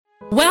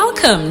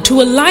Welcome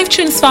to a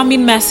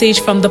life-transforming message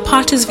from the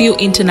Pottersville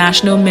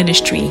International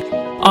Ministry.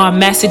 Our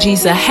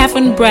messages are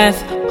heaven-breathed,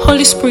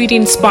 Holy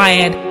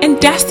Spirit-inspired, and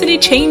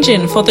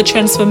destiny-changing for the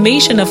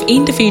transformation of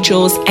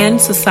individuals and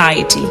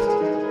society.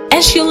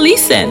 As you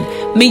listen,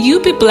 may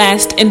you be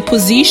blessed and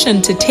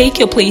positioned to take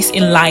your place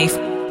in life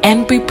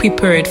and be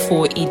prepared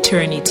for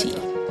eternity.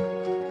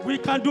 We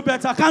can do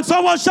better. Can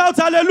someone shout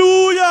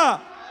hallelujah?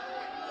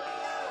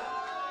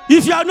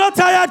 If you are not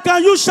tired,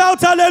 can you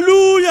shout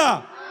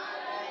hallelujah?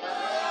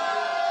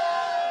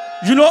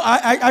 You know,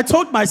 I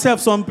told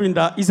myself something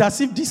that is as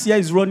if this year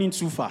is running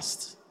too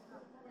fast.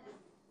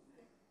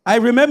 I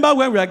remember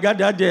when we were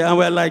gathered there and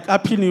we were like,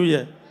 Happy New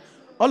Year.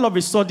 All of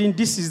a sudden,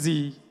 this is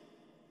the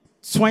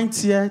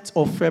 20th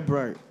of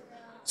February.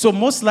 So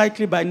most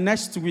likely by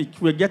next week,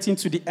 we're getting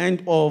to the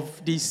end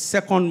of the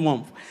second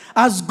month.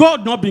 Has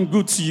God not been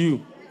good to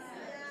you?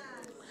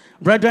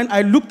 Brethren,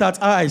 I looked at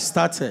how I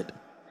started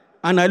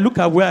and I look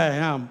at where I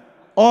am.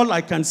 All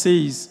I can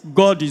say is,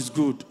 God is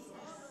good.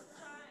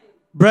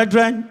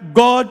 Brethren,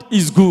 God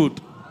is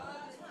good.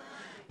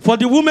 For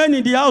the women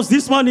in the house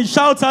this morning,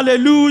 shout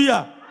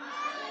hallelujah.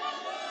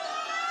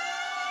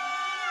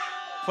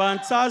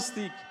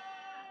 Fantastic.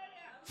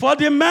 For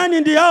the men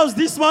in the house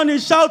this morning,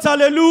 shout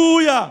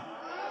hallelujah.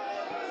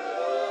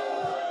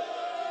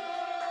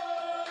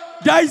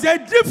 There is a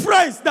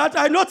difference that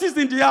I noticed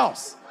in the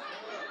house.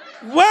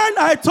 When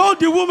I told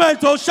the woman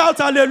to shout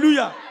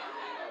hallelujah,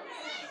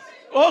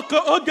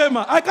 okay,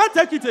 man, I can't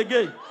take it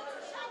again.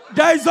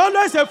 There is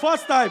always a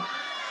first time.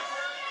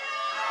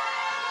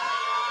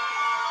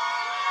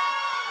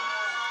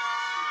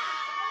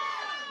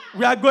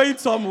 We are going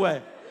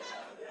somewhere.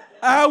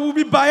 I will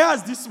be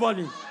biased this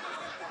morning.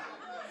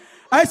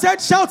 I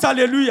said, shout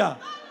hallelujah.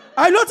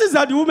 I noticed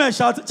that the women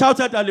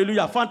shouted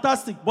hallelujah.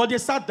 Fantastic. But they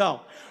sat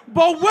down.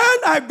 But when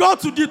I got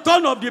to the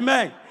turn of the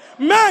men,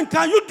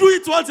 can you do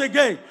it once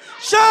again?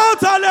 Shout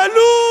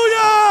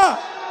hallelujah.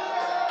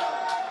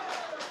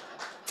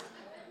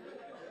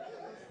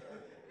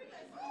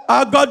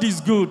 Our God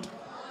is good.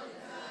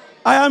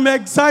 I am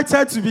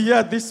excited to be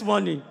here this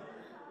morning.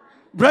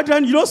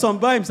 Brethren, you know,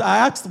 sometimes I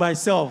ask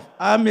myself,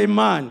 I'm a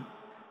man,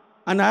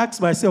 and I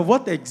ask myself,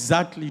 what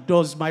exactly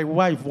does my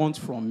wife want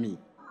from me?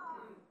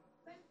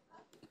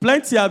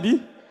 Plenty,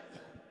 Abby.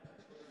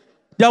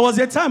 There was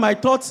a time I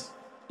thought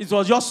it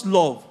was just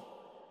love.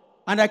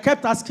 And I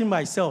kept asking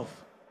myself,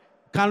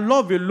 can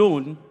love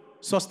alone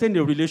sustain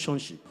a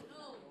relationship?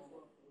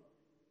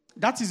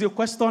 That is a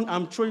question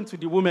I'm throwing to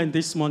the women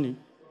this morning.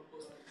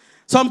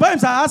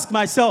 Sometimes I ask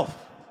myself,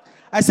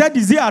 I said,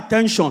 is it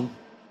attention?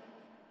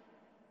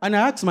 And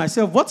I ask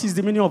myself, what is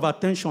the meaning of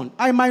attention?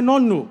 I might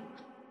not know.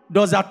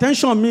 Does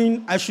attention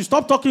mean I should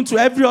stop talking to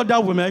every other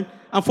woman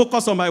and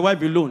focus on my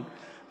wife alone?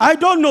 I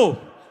don't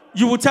know.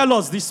 You will tell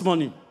us this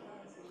morning.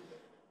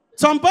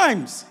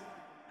 Sometimes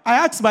I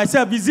ask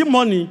myself, is it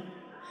money?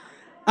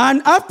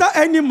 And after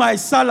earning my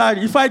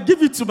salary, if I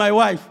give it to my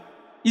wife,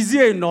 is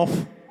it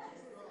enough?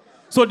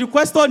 So the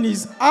question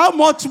is, how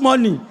much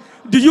money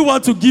do you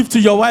want to give to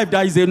your wife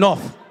that is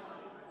enough?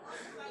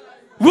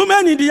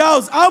 Women in the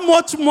house, how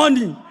much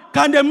money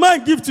can a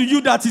man give to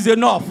you that is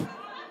enough?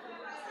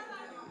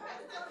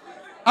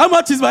 How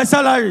much is my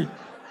salary?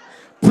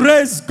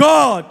 Praise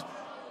God.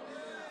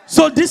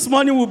 So this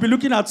morning we'll be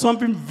looking at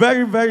something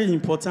very, very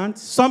important,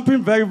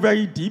 something very,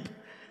 very deep.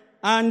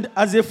 And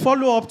as a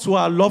follow-up to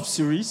our love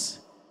series,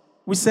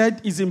 we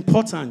said it's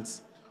important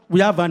we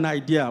have an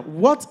idea.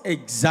 What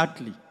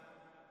exactly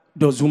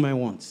does woman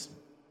want?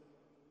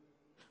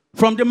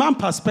 From the man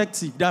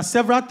perspective, there are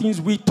several things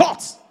we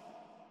thought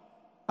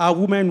our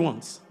women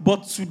want.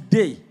 But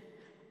today,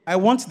 I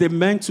want the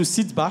men to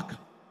sit back,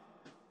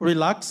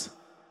 relax,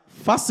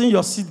 fasten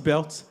your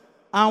seatbelt,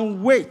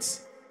 and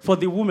wait for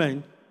the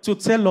women to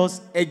tell us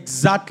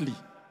exactly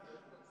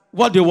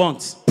what they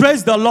want.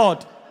 Praise the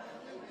Lord.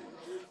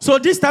 So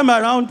this time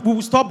around, we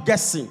will stop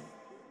guessing.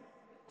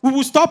 We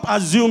will stop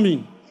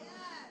assuming.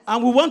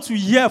 And we want to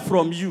hear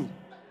from you.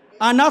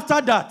 And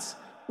after that,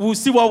 we'll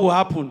see what will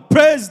happen.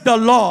 Praise the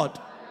Lord.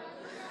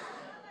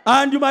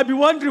 And you might be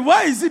wondering,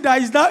 why is it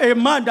that is now a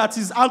man that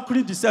is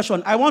anchoring the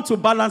session? I want to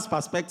balance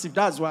perspective,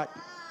 that's why.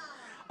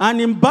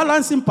 And in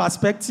balancing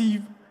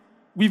perspective,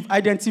 we've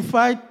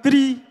identified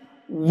 3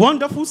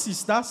 wonderful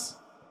sisters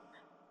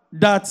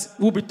that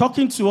will be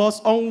talking to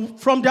us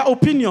from their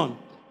opinion,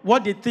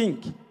 what they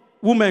think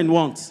women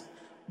want.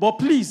 But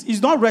please, it's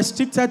not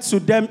restricted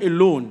to them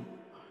alone.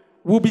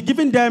 We'll be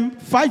giving them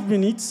 5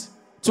 minutes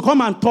to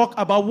come and talk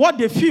about what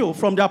they feel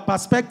from their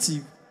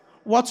perspective,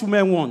 what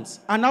women want.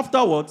 And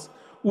afterwards,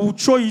 we'll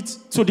throw it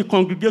to the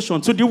congregation,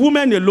 to the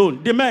women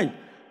alone. The men,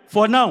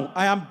 for now,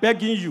 I am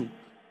begging you,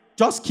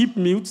 just keep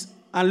mute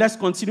and let's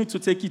continue to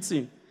take it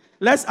in.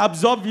 Let's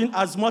absorb in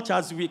as much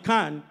as we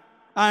can.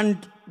 And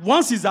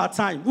once it's our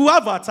time, we'll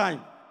have our time.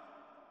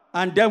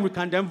 And then we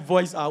can then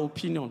voice our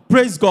opinion.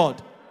 Praise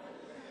God.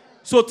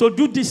 So to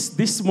do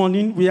this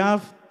morning, we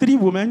have 3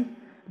 women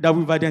that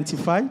we've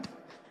identified.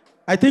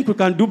 I think we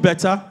can do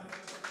better.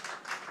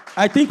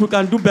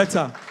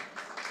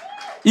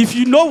 If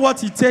you know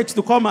what it takes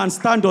to come and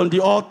stand on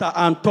the altar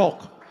and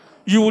talk,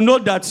 you will know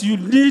that you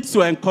need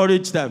to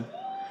encourage them.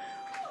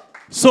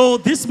 So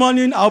this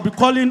morning, I'll be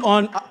calling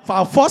on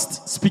our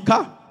first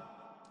speaker.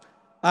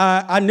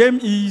 Her name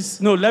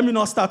is, no, let me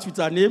not start with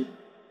her name.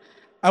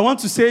 I want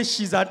to say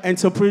she's an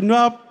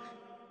entrepreneur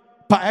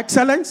par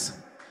excellence.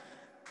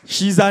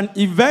 She's an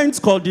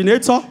event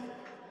coordinator.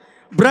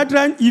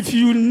 Brethren, if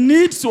you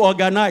need to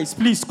organize,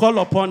 please call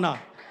upon her.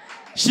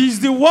 She's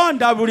the one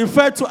that we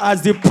refer to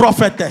as the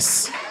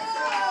prophetess.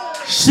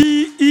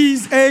 She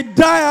is a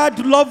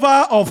diehard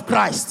lover of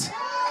Christ.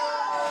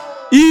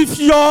 If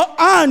your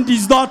hand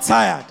is not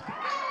tired,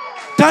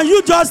 can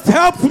you just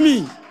help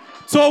me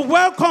to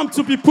welcome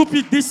to the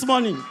pulpit this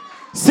morning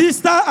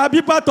Sister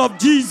Abibat of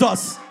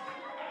Jesus.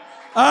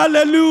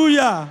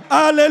 Hallelujah.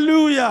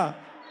 Hallelujah.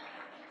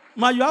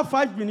 Ma, you have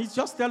 5 minutes.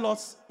 Just tell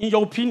us, in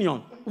your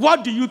opinion,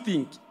 what do you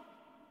think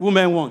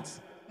women want?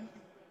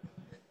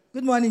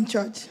 Good morning,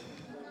 church.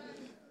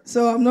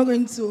 So I'm not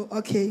going to,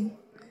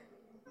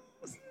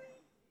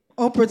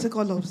 all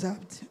protocol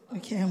observed.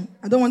 Okay,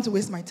 I don't want to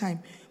waste my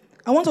time.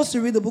 I want us to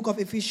read the book of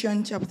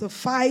Ephesians chapter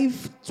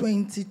 5,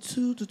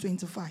 22 to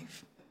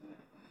 25.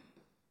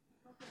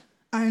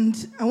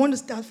 And I want to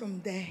start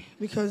from there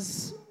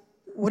because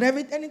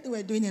anything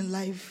we're doing in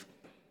life,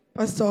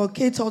 Pastor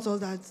K taught us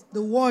that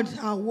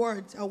our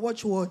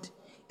watchword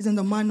is in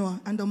the manual,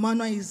 and the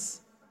manual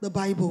is the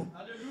Bible.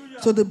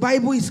 Hallelujah. So the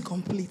Bible is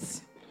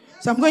complete.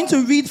 So I'm going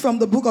to read from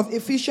the book of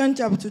Ephesians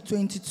chapter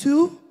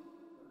 22.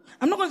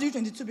 I'm not going to read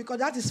 22 because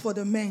that is for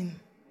the men.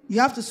 You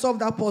have to solve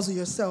that puzzle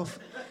yourself.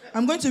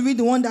 I'm going to read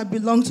the one that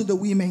belongs to the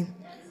women,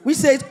 which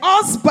says,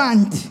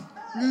 "Husband,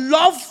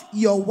 love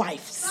your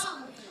wives,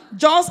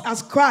 just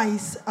as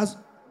Christ has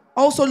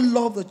also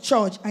loved the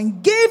church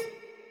and gave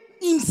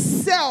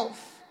himself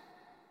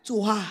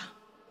to her."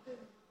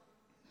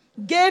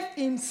 Gave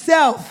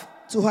himself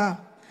to her.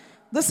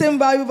 The same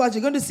Bible verse,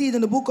 you're going to see it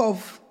in the book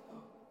of,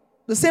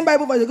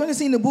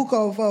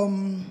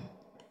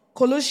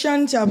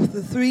 Colossians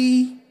chapter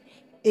 3,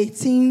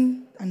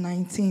 18 and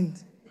 19.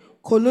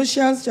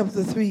 Colossians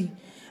chapter 3.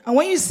 And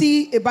when you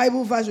see a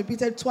Bible verse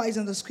repeated twice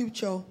in the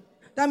scripture,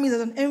 that means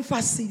there's an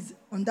emphasis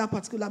on that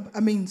particular,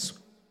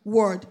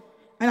 word.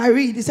 And I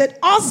read, it said,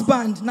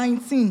 "Husband,"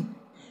 19,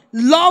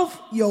 "love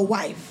your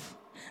wife,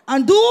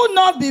 and do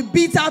not be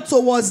bitter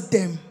towards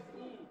them."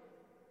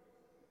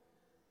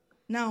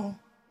 Now,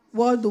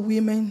 what do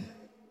women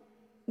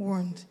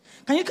want?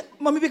 Can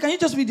you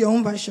just read your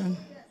own version?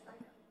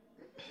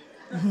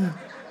 Mm-hmm.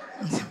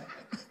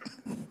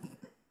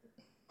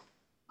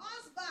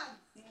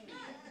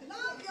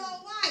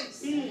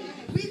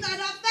 With an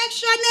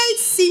affectionate,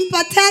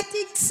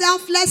 sympathetic,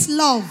 selfless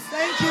love.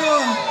 Thank you.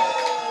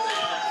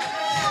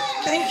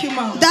 Thank you,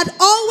 Mom. That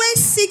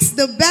always seeks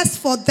the best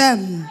for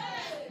them.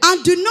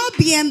 And do not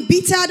be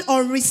embittered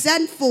or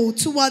resentful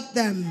toward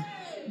them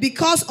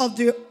because of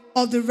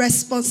the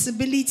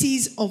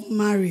responsibilities of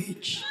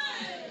marriage.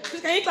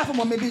 Can you clap for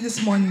Mom maybe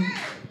this morning?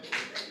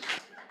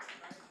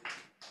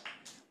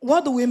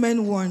 What do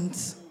women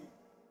want?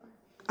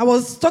 I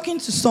was talking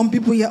to some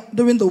people here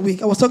during the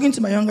week. I was talking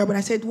to my younger brother.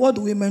 I said, "What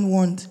do women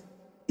want?"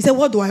 He said,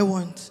 "What do I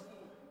want?"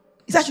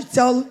 He said, "I should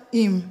tell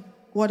him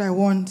what I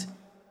want."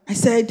 I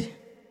said,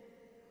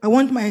 "I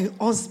want my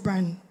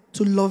husband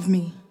to love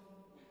me.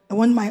 I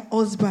want my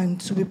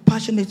husband to be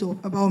passionate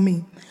about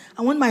me.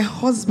 I want my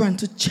husband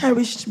to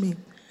cherish me.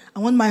 I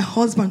want my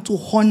husband to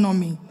honor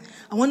me.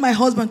 I want my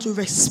husband to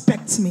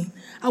respect me.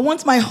 I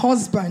want my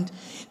husband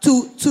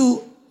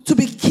to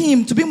be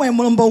Kim, to be my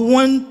number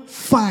one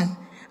fan.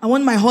 I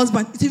want my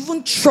husband to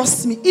even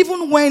trust me,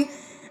 even when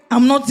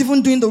I'm not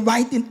even doing the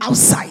right thing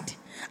outside.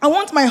 I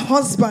want my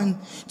husband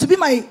to be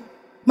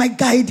my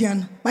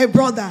guardian, my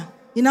brother."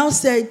 He now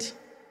said,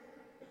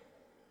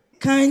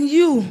 "Can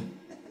you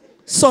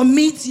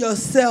submit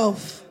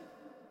yourself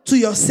to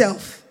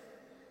yourself?"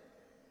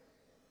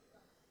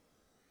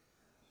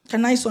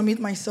 Can I submit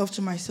myself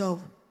to myself?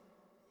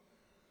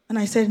 And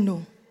I said,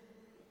 "No."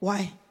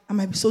 Why? I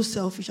might be so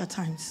selfish at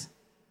times.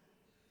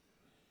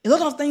 A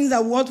lot of things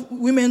that what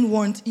women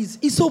want is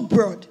so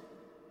broad.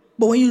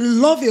 But when you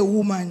love a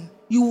woman,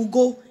 you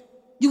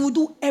will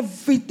do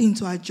everything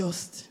to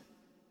adjust.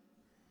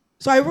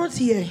 So I wrote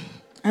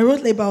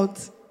about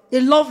a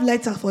love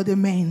letter for the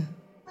men.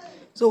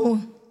 So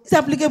it's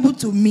applicable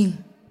to me.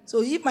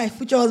 So if my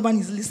future husband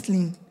is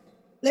listening,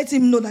 let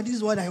him know that this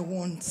is what I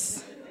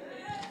want.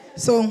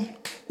 So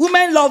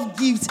women love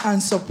gifts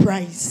and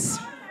surprise.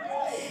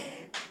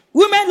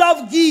 Women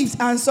love gifts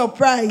and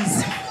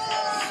surprise.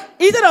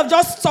 Instead of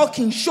just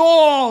talking,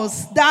 show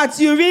us that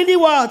you really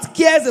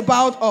cares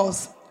about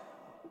us.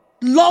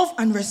 Love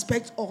and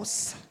respect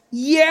us.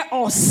 Hear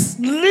us.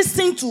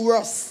 Listen to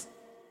us.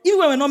 Even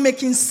when we're not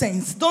making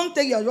sense, don't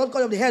take your rod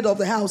cut off the head of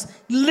the house.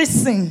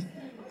 Listen.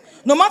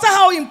 No matter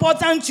how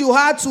important you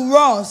are to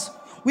us,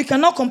 we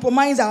cannot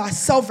compromise our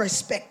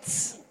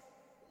self-respect.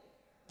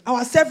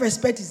 Our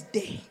self-respect is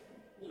there.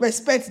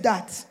 Respect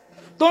that.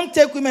 Don't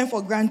take women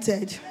for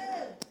granted.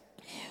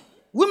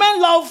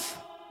 Women love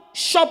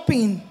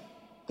shopping.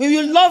 When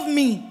you love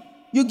me,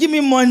 you give me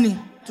money.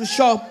 to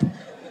shop.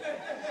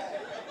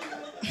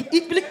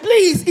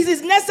 Please, it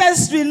is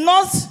necessary,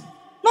 not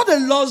a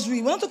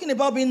luxury. We're not talking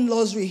about being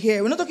luxury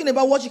here. We're not talking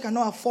about what you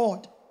cannot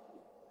afford.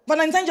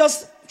 Valentine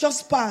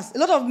just passed. A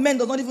lot of men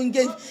do not even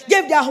give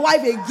their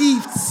wife a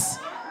gift.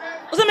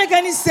 Doesn't make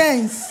any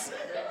sense.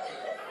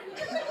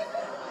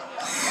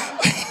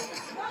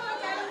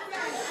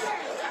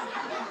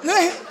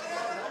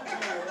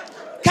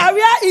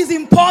 Career is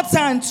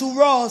important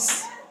to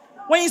us.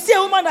 When you see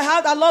a woman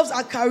that loves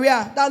her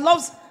career, that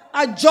loves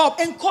her job,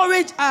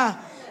 encourage her.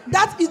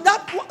 That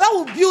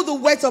will build the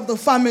weight of the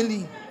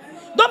family.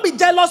 Don't be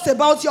jealous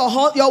about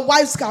your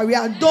wife's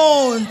career.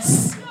 Don't.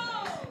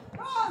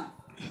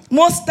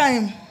 Most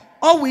time,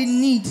 all we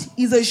need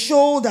is a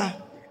shoulder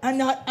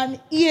and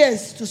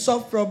ears to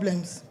solve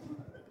problems.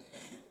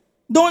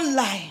 Don't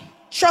lie.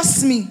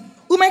 Trust me.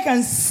 Women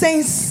can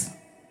sense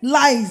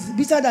lies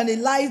better than a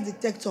lie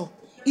detector.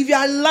 If you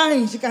are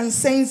lying, she can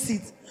sense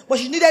it. But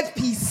she needed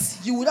peace.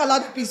 You would allow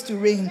the peace to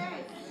reign.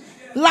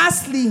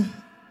 Lastly,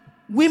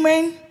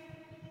 women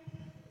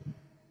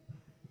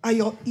are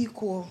your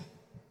equal.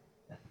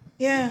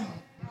 Yeah.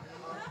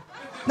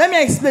 Let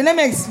me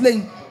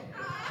explain.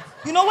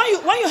 You know,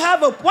 when you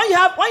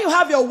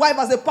have your wife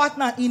as a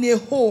partner in a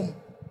home,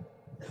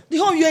 the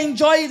home you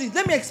enjoy it.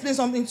 Let me explain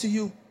something to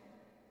you.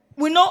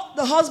 We know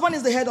the husband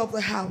is the head of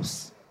the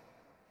house.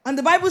 And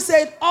the Bible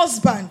said,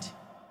 husband,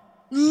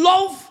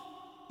 love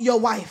your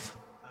wife.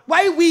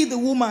 Why we, the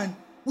woman,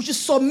 we should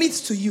submit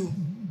to you.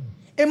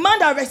 A man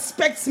that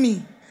respects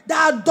me,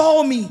 that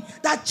adore me,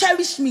 that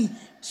cherish me,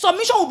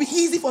 submission will be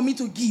easy for me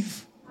to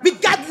give,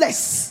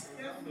 regardless.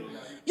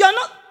 You're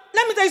not.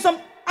 Let me tell you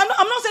something. I'm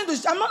not saying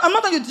to. I'm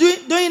not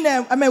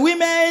doing.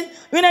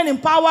 Women in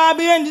power,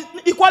 women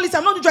equality.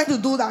 I'm not trying to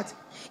do that.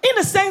 In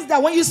the sense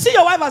that when you see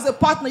your wife as a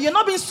partner, you're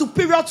not being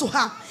superior to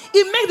her.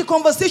 It makes the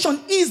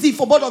conversation easy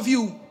for both of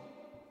you.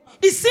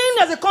 It's seen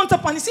as a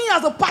counterpart. It's seen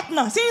as a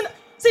partner.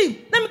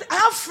 I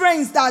have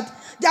friends that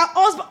their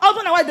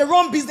husband and wife, they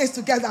run business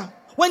together.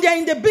 When they're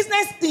in the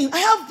business team, I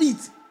have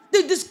it.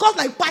 They discuss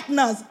like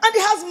partners, and they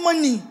have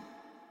money.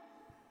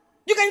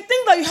 You can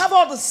think that you have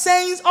all the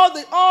sense,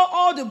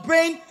 all the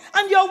brain,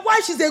 and your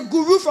wife is a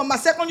guru from a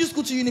secondary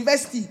school to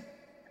university.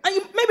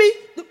 And maybe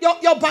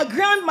your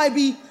background might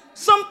be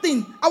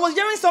something. I was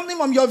hearing something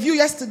from your view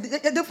yesterday.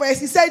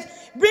 He said,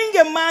 bring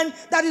a man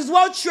that is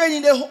well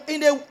trained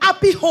in a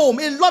happy home,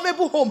 a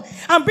lovable home,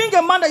 and bring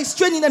a man that is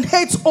trained in a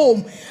hate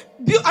home.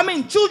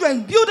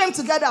 Children, build them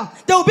together.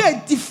 There will be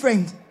a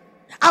difference.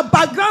 Our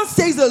background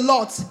says a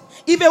lot.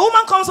 If a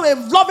woman comes from a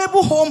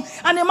lovable home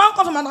and a man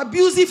comes from an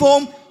abusive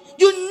home,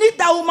 you need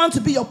that woman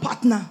to be your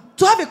partner,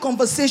 to have a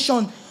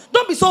conversation.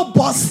 Don't be so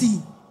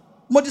bossy.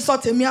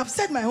 Me, I've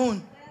said my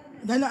own.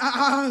 This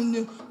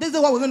is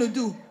what we're going to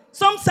do.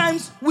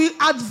 Sometimes we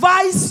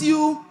advise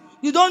you,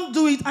 you don't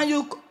do it,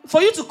 and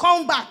for you to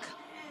come back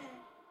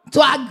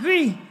to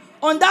agree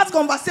on that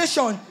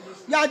conversation,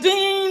 you are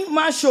doing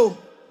macho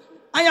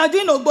and you are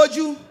doing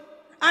ogboju.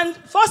 And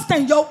first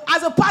time,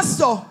 as a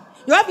pastor,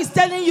 your wife is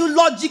telling you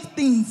logic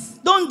things.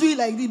 Don't do it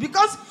like this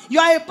because you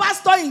are a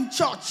pastor in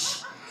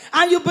church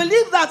and you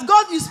believe that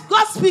God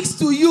speaks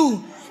to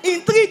you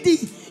in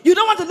 3D. You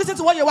don't want to listen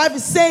to what your wife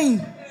is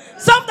saying.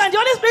 Sometimes the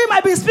Holy Spirit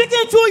might be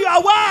speaking through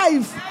your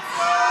wife.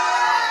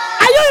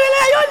 Are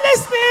you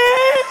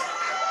listening?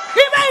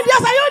 Women,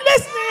 yes, are you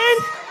listening?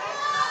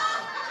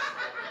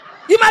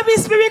 You might be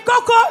spirit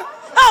coco.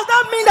 How does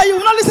that mean that you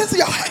will not listen to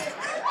your wife?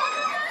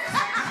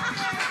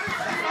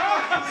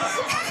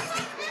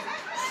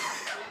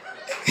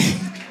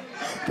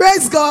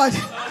 Praise God.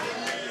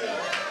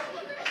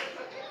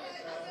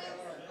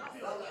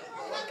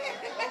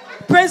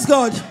 Praise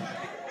God.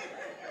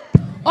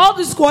 All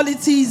these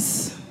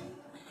qualities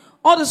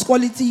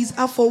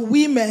are for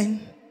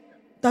women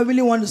that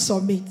really want to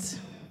submit.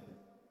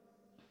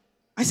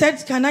 I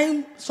said, can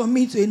I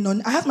submit to a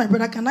non? I asked my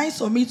brother, can I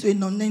submit to a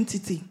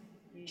non-entity?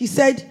 He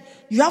said,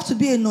 you have to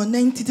be a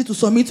non-entity to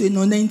submit to a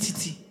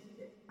non-entity.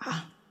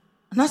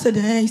 And I said,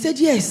 he said,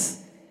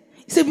 yes.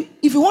 He said,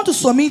 if you want to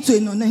submit to a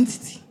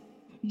non-entity,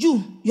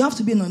 you have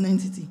to be a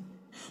non-entity.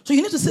 So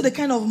you need to see the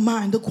kind of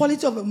man, the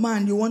quality of a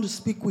man you want to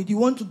speak with, you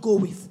want to go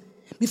with,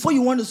 before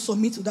you want to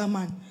submit to that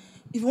man.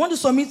 If you want to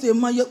submit to a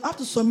man, you have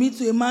to submit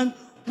to a man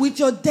with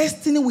your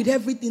destiny, with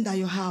everything that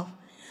you have.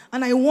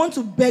 And I want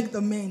to beg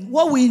the men,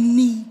 what we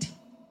need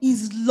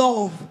is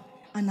love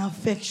and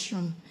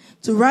affection.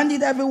 To round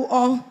it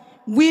all,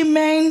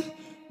 many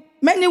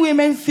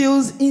women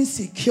feel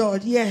insecure.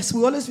 Yes,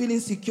 we always feel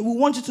insecure. We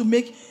want you to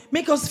make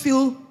us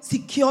feel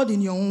secured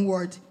in your own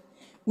word.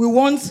 We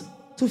want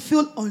to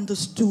feel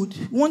understood.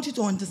 We want you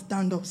to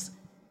understand us.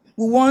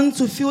 We want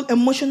to feel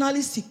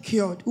emotionally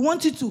secured. We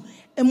want you to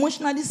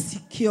emotionally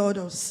secure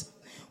us.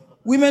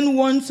 Women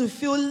want to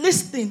feel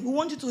listening. We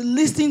want you to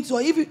listen to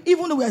us.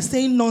 Even though we are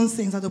saying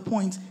nonsense at a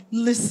point,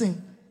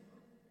 listen.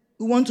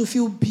 We want to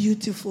feel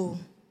beautiful.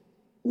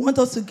 We want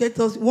you to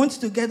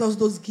get us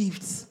those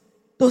gifts,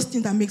 those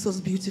things that makes us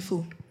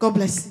beautiful. God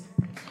bless you.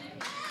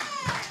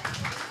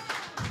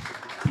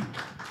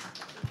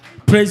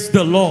 Praise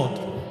the Lord.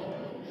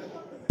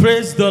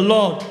 Praise the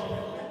Lord.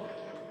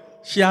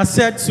 She has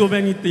said so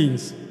many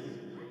things.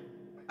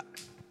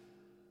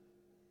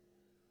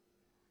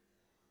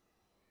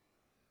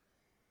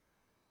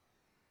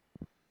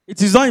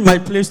 It is not in my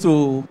place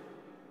to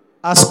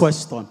ask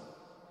questions.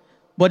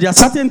 But there are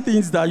certain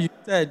things that you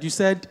said. You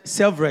said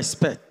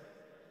self-respect.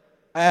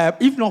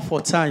 If not for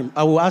time,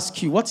 I will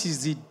ask you, what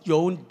is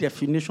your own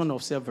definition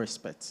of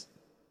self-respect?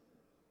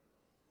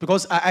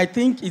 Because I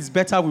think it's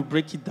better we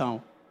break it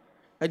down.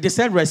 They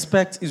said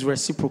respect is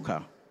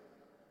reciprocal.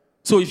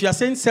 So if you are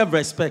saying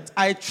self-respect,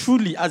 I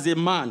truly, as a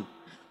man,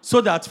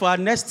 so that for our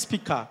next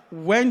speaker,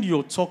 when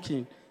you're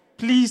talking,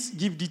 please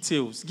give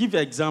details, give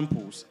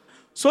examples,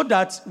 so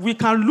that we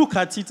can look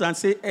at it and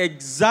say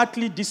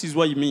exactly this is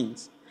what it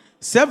means.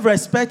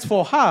 Self-respect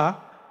for her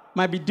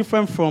might be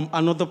different from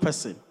another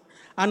person.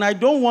 And I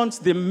don't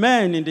want the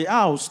men in the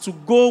house to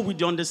go with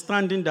the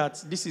understanding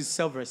that this is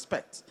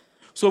self-respect.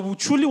 So we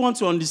truly want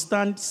to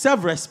understand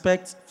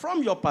self-respect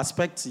from your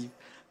perspective,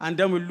 and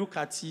then we look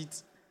at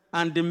it,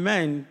 and the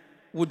men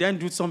will then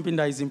do something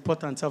that is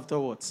important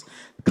afterwards.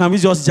 Can we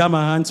just jam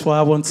our hands for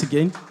her once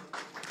again?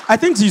 I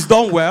think she's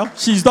done well.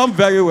 She's done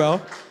very well.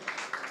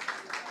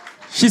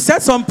 She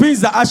said some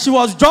things that as she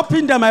was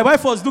dropping them, my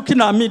wife was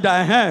looking at me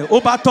that,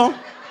 Obaton,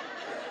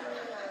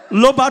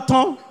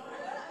 Lobaton.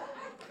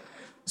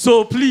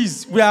 So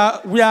please, we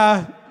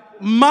are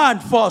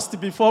mad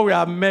first before we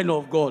are men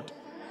of God.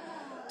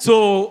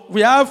 So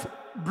we have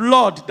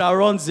blood that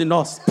runs in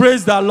us.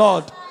 Praise the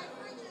Lord.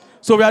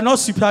 So we are not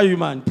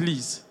superhuman,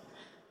 please.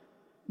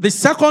 The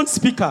second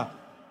speaker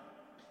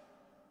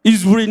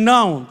is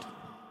renowned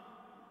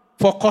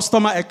for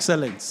customer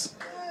excellence.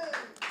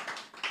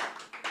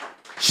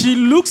 She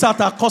looks at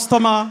her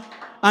customer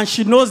and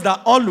she knows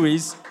that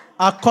always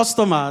our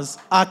customers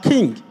are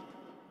king.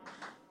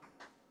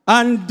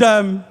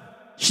 And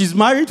she's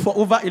married for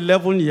over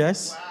 11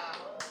 years.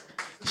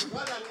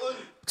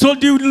 So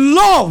the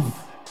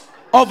love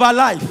of her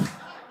life.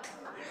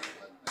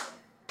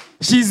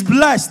 She's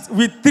blessed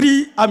with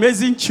 3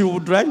 amazing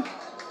children.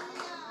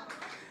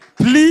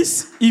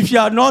 Please, if you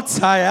are not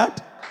tired,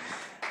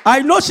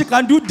 I know she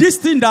can do this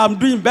thing that I'm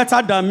doing better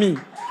than me.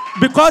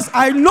 Because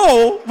I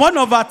know one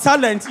of her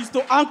talents is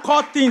to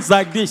anchor things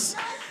like this.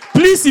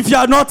 Please, if you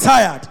are not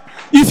tired,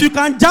 if you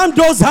can jam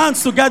those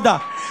hands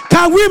together,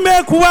 can we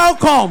make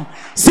welcome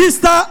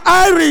Sister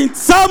Irene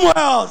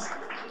Samuels?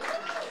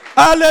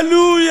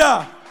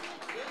 Hallelujah.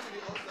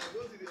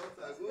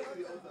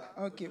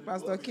 Okay,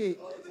 Pastor K,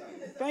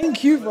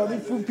 thank you for the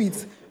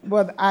pulpit,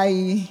 but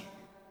I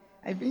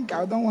think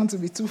I don't want to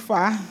be too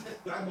far.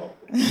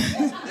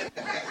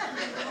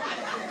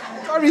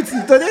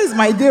 Authority. Today is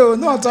my day.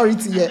 No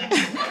authority yet.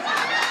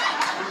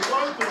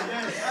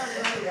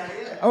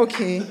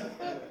 Okay.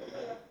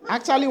 I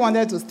actually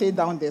wanted to stay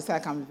down there so I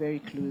can be very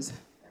close.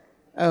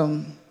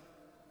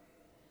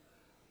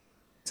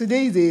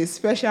 Today is a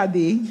special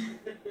day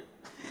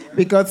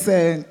because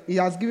it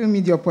has given me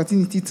the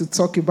opportunity to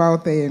talk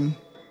about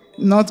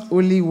not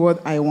only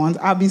what I want.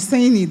 I've been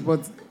saying it,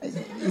 but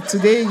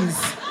today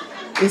is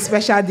a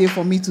special day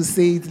for me to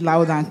say it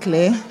loud and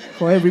clear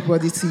for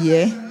everybody to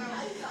hear.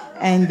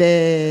 And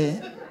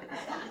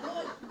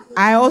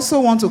I also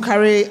want to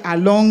carry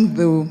along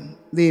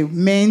the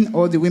men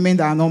or the women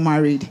that are not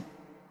married.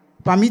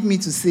 Permit me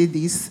to say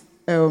this.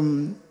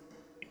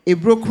 A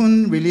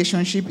broken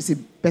relationship is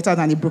better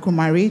than a broken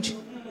marriage.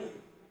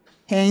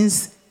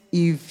 Hence,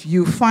 if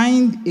you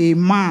find a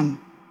man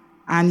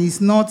and he's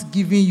not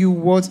giving you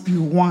what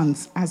you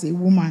want as a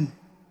woman,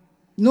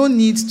 no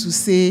need to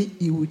say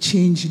he will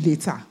change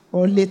later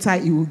or later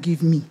he will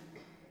give me.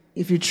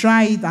 If you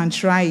try it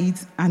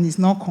and it's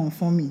not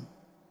conforming,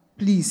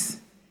 please,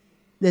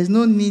 there's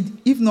no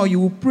need. If not, you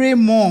will pray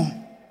more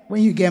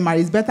when you get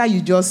married. It's better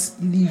you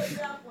just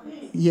leave.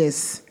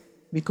 Yes,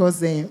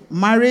 because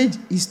marriage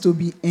is to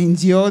be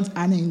endured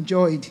and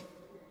enjoyed.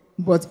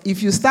 But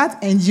if you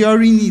start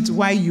enduring it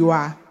while you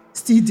are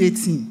still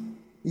dating,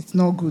 it's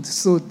not good.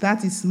 So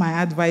that is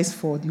my advice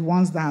for the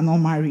ones that are not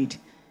married.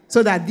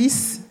 So that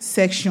this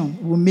section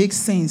will make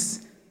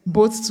sense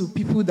both to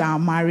people that are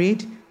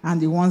married and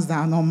the ones that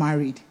are not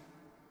married.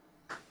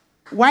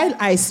 While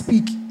I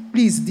speak,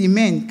 please, the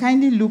men,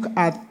 kindly look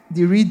at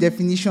the real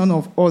definition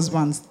of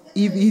husbands.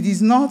 If it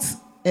is not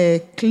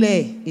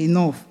clear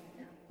enough,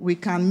 we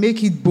can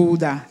make it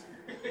bolder.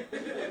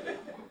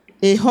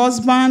 A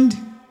husband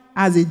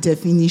has a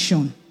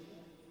definition.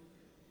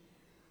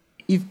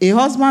 If a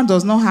husband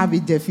does not have a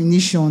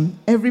definition,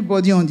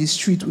 everybody on the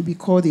street will be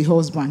called a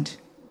husband.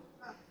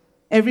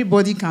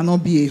 Everybody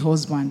cannot be a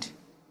husband.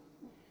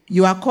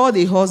 You are called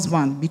a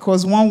husband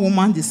because one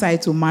woman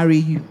decided to marry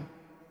you.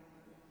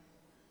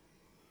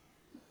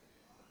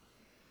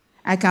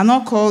 I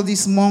cannot call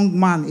this young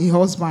man a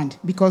husband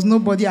because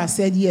nobody has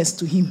said yes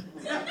to him.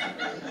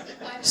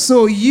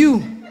 So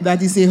you,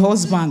 that is a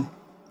husband,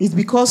 it's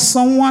because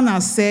someone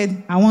has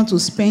said, I want to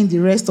spend the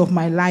rest of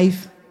my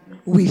life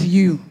with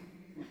you.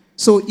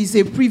 So it's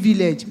a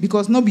privilege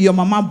because no be your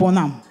mama born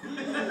am.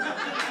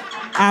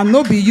 And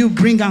no be you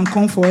bring and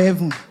come for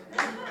heaven.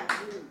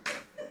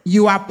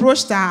 You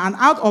approached her, and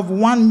out of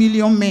 1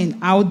 million men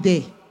out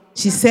there,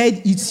 She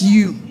said, it's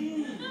you.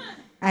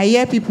 I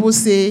hear people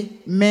say,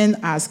 men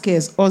are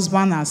scarce,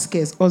 husbands are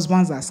scarce,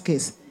 husbands are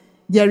scarce.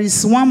 There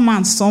is one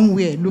man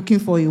somewhere looking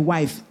for a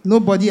wife.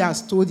 Nobody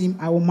has told him,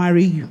 I will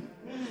marry you.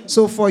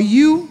 So for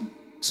you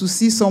to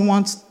see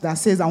someone that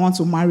says, I want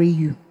to marry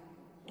you,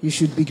 you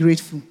should be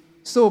grateful.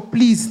 So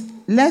please,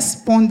 let's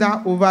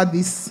ponder over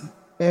this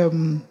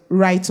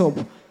write-up.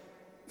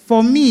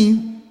 For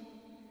me,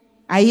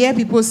 I hear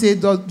people say,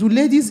 do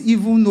ladies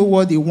even know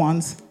what they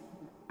want?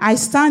 I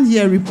stand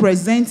here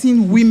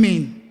representing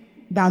women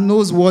that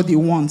knows what they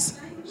want.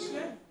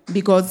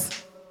 Because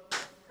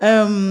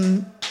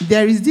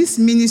there is this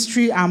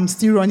ministry I'm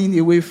still running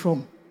away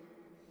from.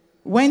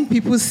 When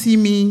people see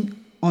me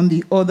on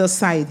the other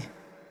side,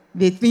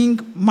 they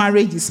think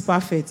marriage is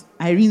perfect.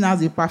 Irene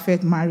has a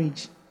perfect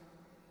marriage.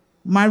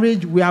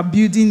 Marriage, we are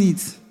building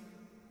it.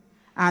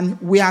 And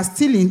we are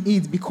still in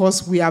it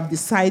because we have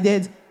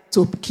decided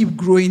to keep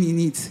growing in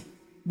it.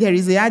 There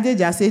is an adage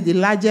that says the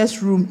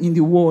largest room in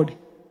the world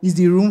is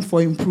the room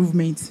for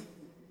improvement.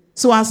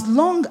 So as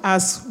long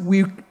as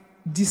we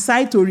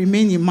decide to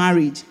remain in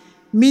marriage,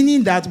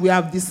 meaning that we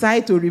have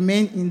decided to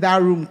remain in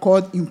that room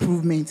called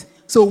improvement.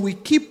 So we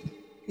keep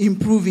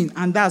improving,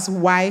 and that's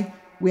why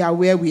we are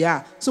where we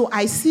are. So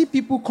I see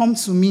people come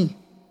to me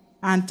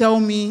and tell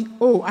me,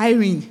 oh,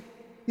 Irene,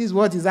 this is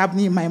what is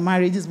happening in my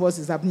marriage, this is what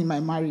is happening in my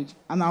marriage.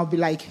 And I'll be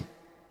like,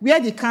 where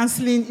the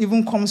counseling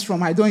even comes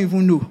from, I don't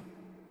even know.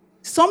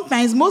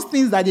 Sometimes, most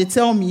things that they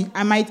tell me,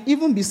 I might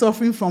even be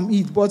suffering from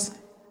it, but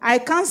I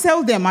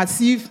counsel them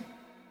as if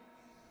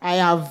I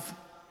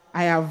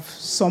have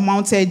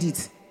surmounted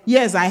it.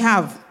 Yes, I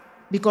have,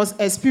 because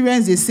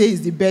experience, they say,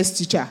 is the best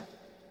teacher.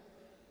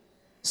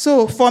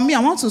 So for me,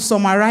 I want to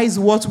summarize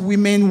what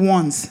women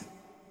want.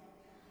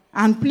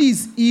 And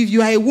please, if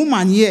you are a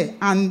woman here,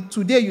 and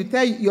today you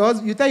tell your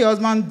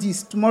husband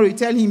this, tomorrow you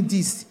tell him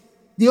this,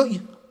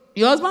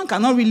 your husband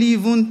cannot really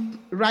even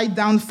write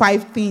down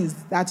 5 things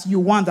that you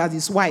want as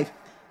his wife.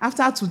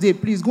 After today,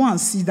 please go and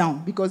sit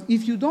down. Because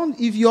if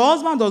your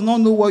husband does not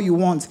know what you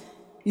want,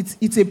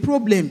 it's a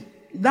problem.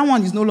 That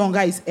one is no longer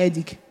his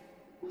headache.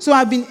 So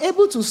I've been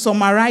able to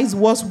summarize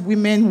what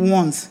women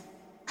want,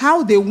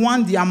 how they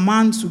want their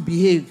man to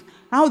behave,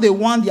 how they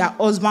want their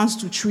husbands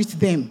to treat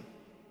them.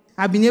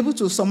 I've been able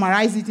to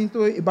summarize it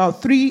into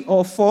about 3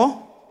 or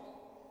 4.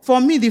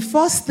 For me, the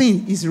first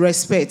thing is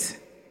respect.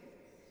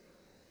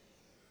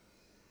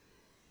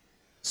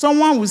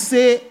 Someone will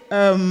say,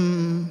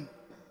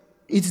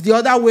 it's the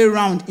other way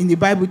around in the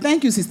Bible.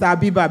 Thank you, Sister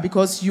Abiba,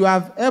 because you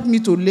have helped me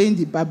to lay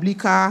the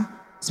biblical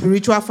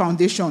spiritual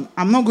foundation.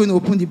 I'm not going to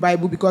open the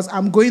Bible because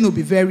I'm going to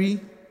be very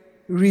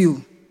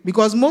real.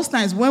 Because most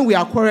times when we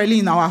are quarreling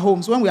in our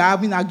homes, when we are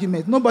having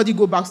arguments, nobody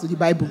goes back to the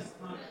Bible.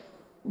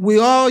 We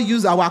all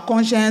use our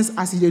conscience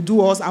as they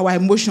do us, our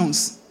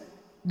emotions.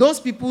 Those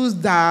people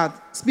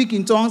that speak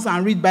in tongues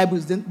and read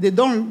Bibles, they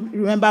don't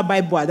remember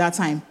Bible at that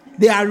time.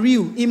 They are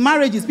real. In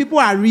marriages, people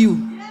are real.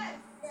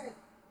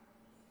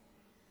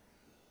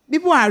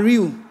 People are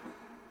real.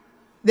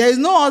 There is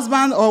no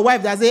husband or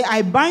wife that say,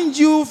 I bind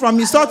you from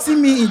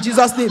insulting me in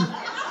Jesus' name.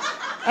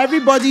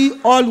 Everybody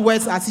all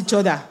works at each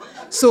other.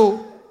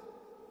 So,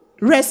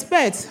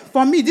 respect.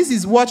 For me, this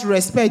is what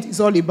respect is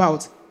all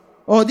about.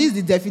 Or this is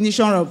the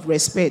definition of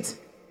respect.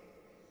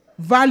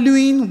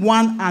 Valuing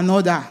one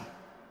another.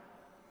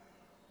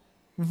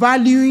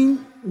 Valuing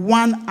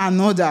one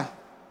another.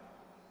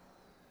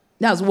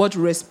 That's what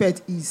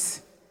respect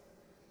is.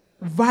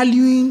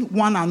 Valuing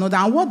one another.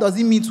 And what does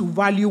it mean to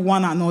value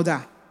one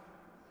another?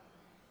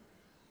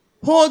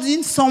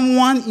 Holding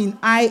someone in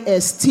high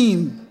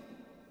esteem.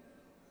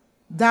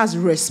 That's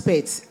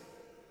respect.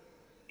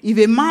 If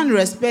a man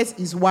respects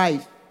his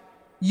wife,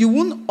 you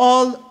won't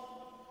all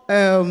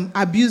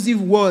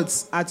abusive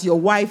words at your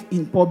wife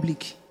in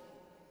public.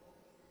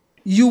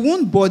 You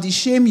won't body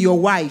shame your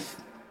wife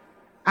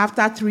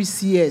after 3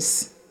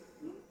 CS.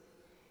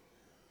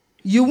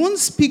 You won't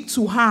speak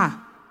to her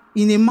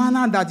in a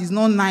manner that is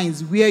not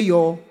nice where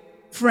your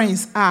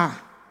friends are.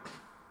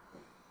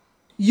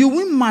 You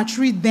won't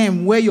maltreat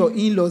them where your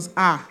in-laws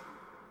are.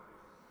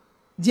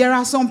 There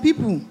are some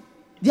people,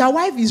 their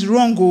wife is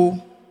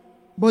wrong,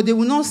 but they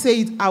will not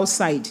say it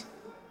outside.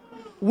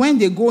 When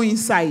they go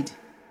inside,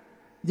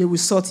 they will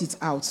sort it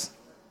out.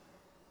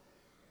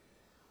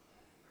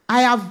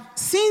 I have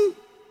seen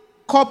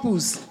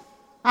couples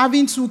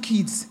having 2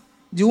 kids.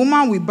 The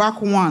woman will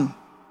back one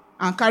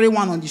and carry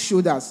one on the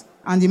shoulders,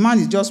 and the man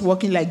is just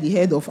walking like the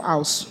head of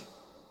house.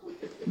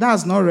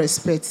 That's not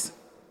respect.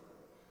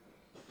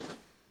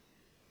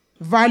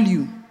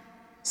 Value,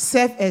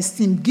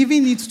 self-esteem,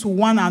 giving it to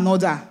one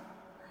another,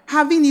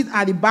 having it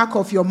at the back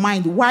of your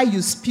mind while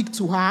you speak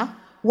to her,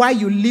 while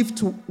you live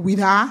with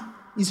her,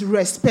 is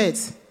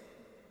respect.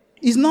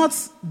 It's not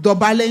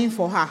doubling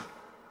for her.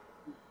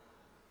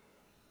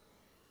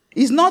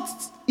 It's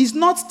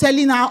not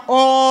telling her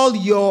all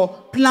your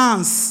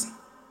plans.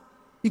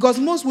 Because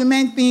most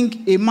women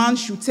think a man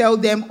should tell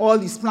them all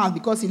his plans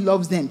because he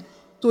loves them.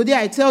 Today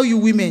I tell you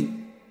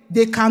women,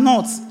 they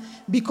cannot.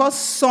 Because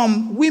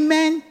some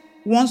women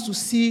want to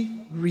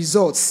see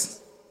results.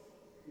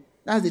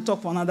 That's the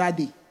talk for another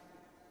day.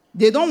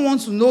 They don't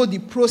want to know the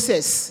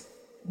process.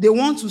 They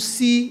want to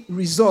see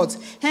results.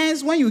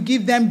 Hence, when you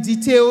give them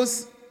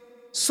details,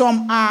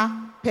 some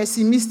are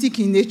pessimistic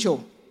in nature.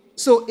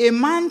 So a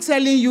man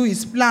telling you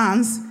his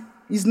plans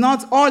is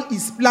not all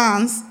his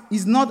plans,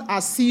 is not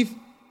as if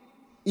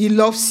he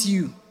loves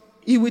you.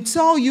 He will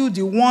tell you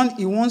the one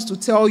he wants to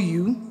tell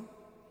you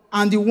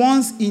and the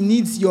ones he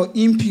needs your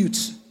input.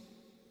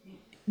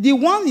 The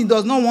one he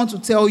does not want to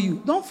tell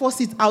you, don't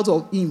force it out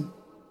of him.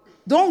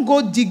 Don't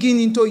go digging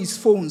into his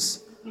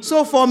phones.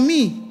 So for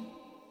me,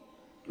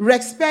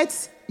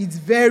 respect is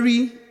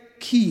very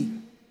key.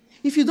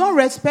 If you don't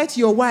respect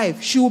your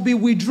wife, she will be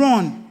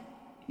withdrawn.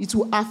 It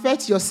will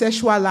affect your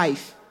sexual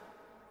life.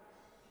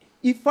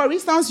 If, for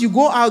instance, you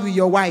go out with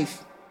your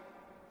wife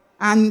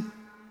and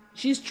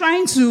she's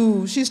trying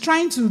to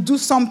do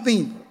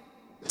something,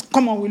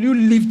 come on, will you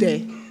live there?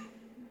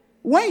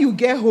 When you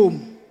get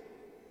home,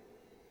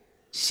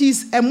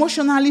 she's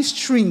emotionally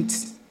strained.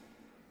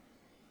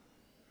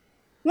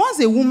 Once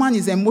a woman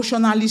is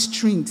emotionally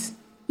strained,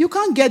 you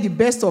can't get the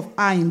best of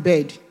her in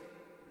bed.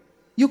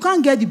 You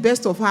can't get the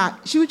best of her.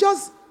 She will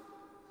just,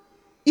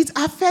 it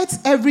affects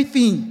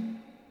everything.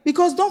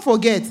 Because don't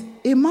forget,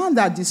 a man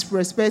that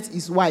disrespects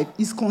his wife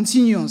is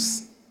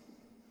continuous.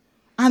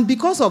 And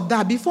because of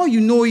that, before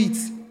you know it,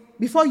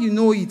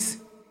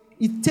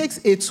 it takes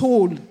a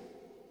toll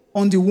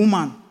on the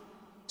woman.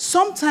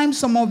 Sometimes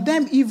some of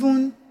them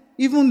even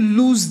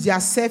lose their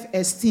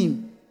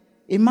self-esteem.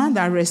 A man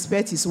that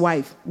respects his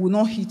wife will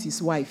not hit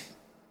his wife.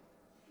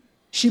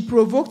 She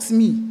provoked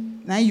me,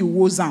 now you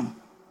woes am.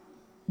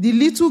 The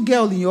little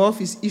girl in your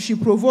office, if she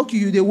provoke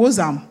you, they woes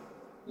am.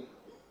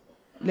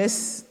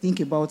 Let's think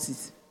about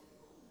it.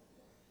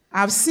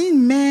 I've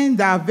seen men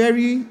that are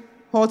very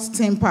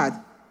hot-tempered.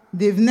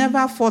 They've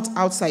never fought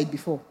outside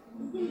before.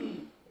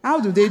 How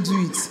do they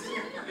do it?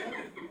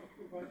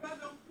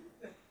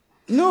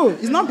 No,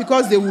 it's not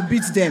because they will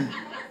beat them.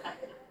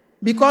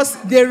 Because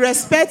they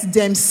respect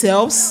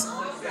themselves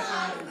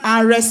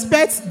and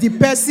respect the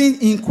person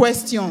in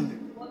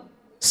question.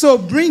 So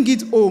bring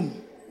it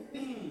home.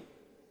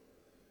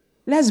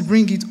 Let's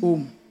bring it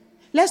home.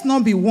 Let's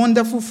not be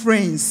wonderful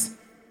friends.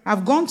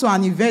 I've gone to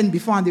an event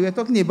before and they were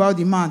talking about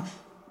the man.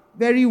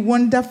 Very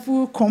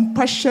wonderful,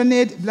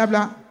 compassionate, blah,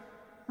 blah.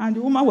 And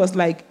the woman was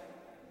like,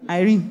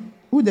 Irene,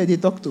 who did they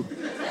talk to?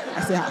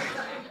 I said,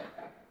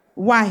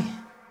 why?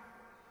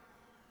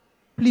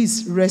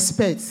 Please,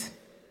 respect.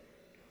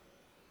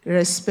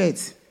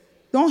 Respect.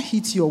 Don't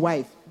hit your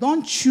wife.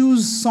 Don't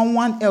choose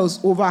someone else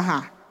over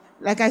her.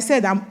 Like I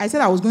said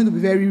I was going to be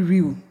very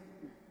real.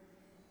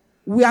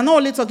 We are not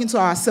only talking to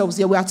ourselves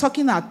here, we are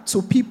talking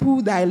to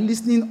people that are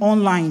listening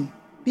online.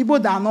 People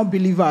that are not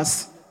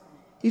believers.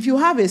 If you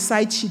have a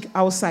side chick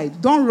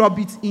outside, don't rub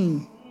it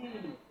in.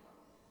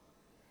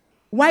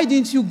 Why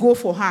didn't you go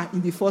for her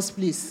in the first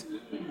place?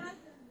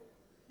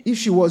 If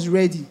she was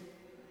ready.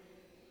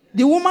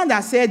 The woman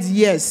that said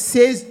yes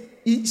says,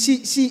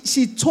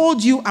 she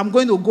told you, I'm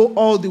going to go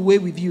all the way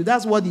with you.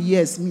 That's what the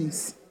yes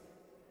means.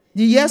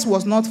 The yes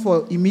was not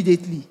for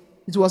immediately.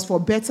 It was for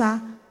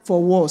better,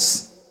 for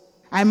worse.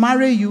 I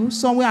marry you,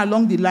 somewhere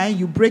along the line,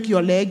 you break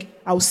your leg,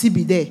 I'll still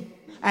be there.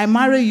 I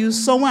marry you,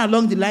 somewhere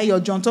along the line, your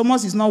John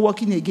Thomas is not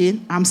working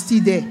again, I'm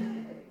still there.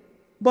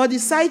 But the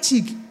side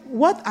chick,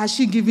 what has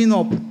she given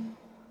up?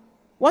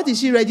 What is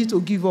she ready to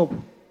give up?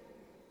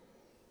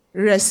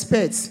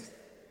 Respect.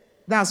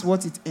 That's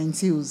what it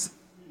entails.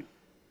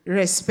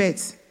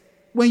 Respect.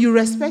 When you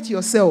respect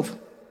yourself,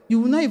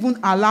 you will not even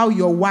allow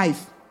your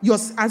wife,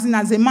 as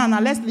a man, now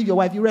let's leave your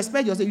wife, you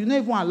respect yourself, you will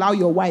not even allow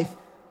your wife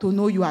to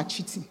know you are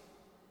cheating.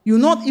 You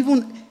will not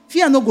even,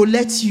 fear no go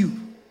let you.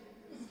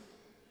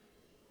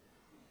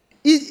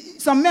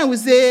 Some men will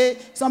say,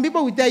 some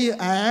people will tell you,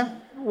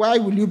 why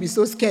will you be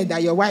so scared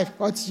that your wife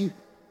hurt you?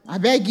 I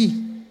beg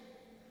you.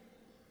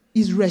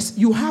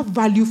 You have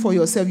value for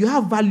yourself. You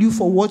have value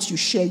for what you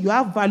share. You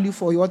have value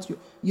for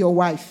your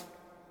wife.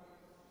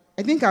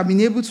 I think I've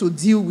been able to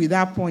deal with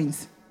that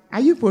point. Are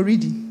you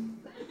ready?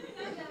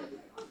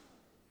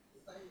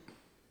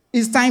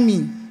 It's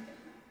timing.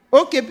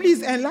 Okay,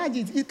 please enlarge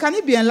it. Can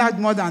it be enlarged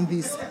more than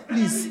this?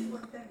 Please.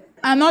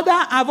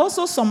 I've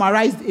also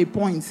summarized a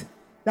point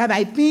that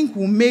I think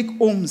will make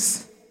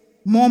homes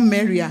more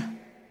merrier.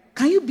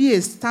 Can you be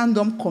a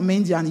stand-up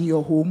comedian in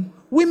your home?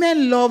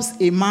 Women loves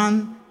a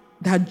man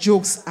that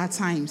jokes at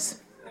times.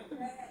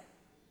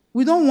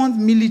 We don't want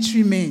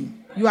military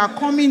men. You are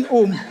coming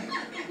home.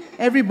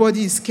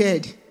 Everybody is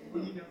scared.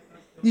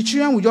 The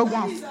children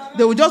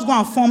will just go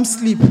and form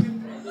sleep.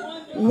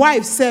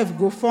 Wife self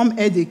go form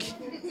headache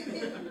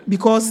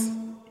because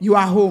you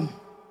are home.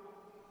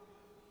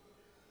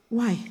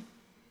 Why?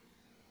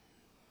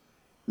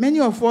 Many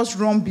of us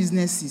run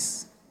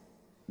businesses.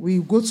 We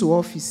go to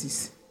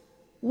offices.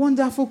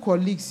 Wonderful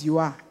colleagues you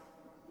are.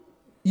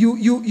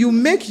 You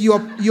make your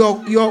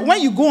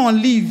when you go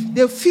on leave,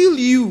 they feel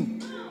you.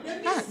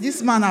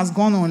 This man has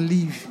gone on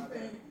leave.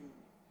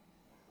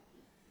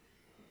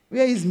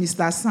 Where is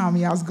Mr. Sam?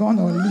 He has gone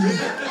on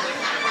leave.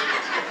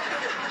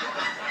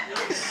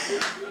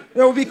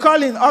 They will be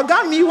calling,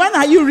 Ogami, when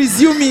are you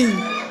resuming?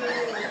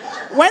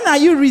 When are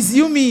you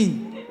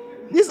resuming?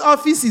 This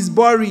office is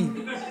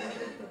boring.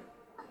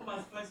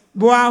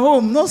 But at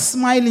home, no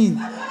smiling.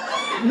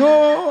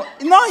 No,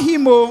 not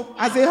him,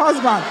 as a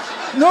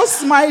husband. No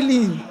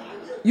smiling.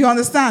 You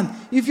understand?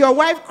 If your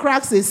wife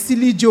cracks a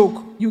silly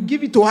joke, you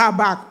give it to her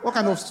back. What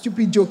kind of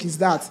stupid joke is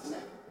that?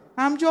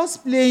 I'm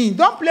just playing.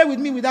 Don't play with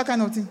me with that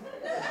kind of thing.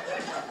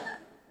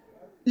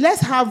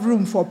 Let's have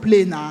room for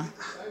play now.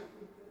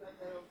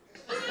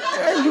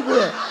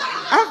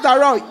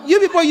 After all, you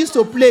people used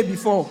to play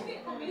before.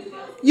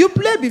 You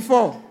played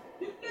before.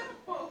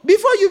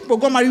 Before you people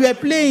got married, you were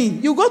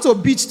playing. You go to a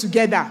beach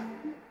together.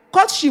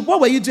 Courtship, what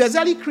were you doing?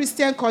 Exactly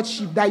Christian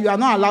courtship that you are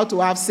not allowed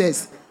to have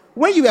sex.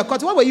 When you were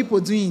caught, what were you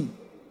people doing?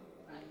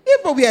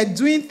 People were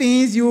doing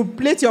things. You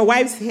plait your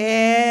wife's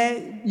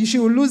hair. She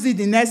will lose it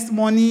the next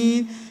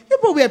morning.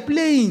 People were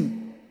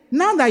playing.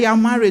 Now that you are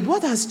married,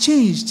 what has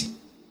changed?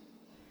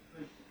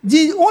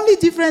 The only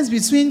difference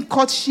between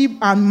courtship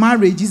and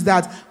marriage is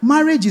that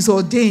marriage is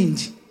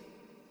ordained.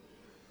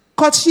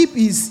 Courtship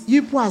is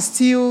you people are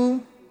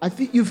still. I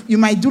think you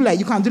might do like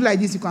you can do like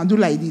this. You can do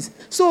like this.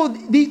 So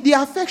the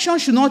affection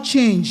should not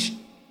change.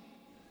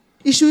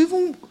 It should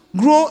even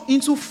grow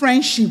into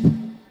friendship.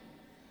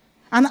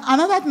 And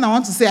another thing I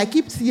want to say, I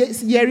keep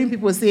hearing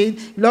people saying,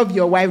 love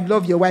your wife,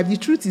 love your wife. The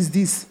truth is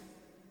this.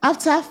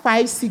 After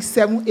 5, 6,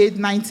 7, 8,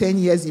 9, 10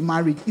 years in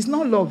marriage, it's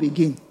not love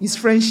again. It's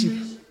friendship.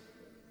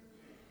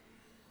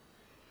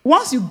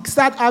 Once you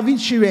start having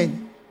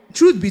children,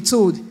 truth be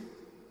told,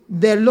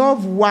 the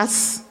love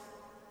was,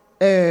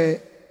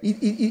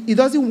 it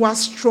doesn't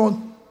was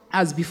strong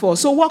as before.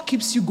 So what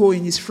keeps you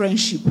going is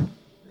friendship.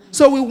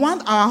 So we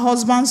want our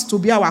husbands to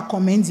be our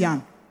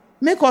comedian.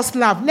 Make us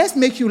laugh. Let's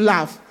make you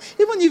laugh.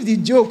 Even if the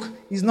joke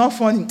is not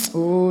funny.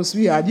 Oh,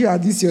 sweetheart,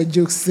 this your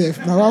joke safe.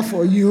 Now what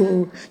for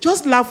you?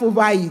 Just laugh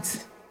over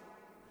it.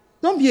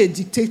 Don't be a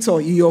dictator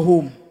in your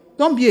home.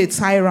 Don't be a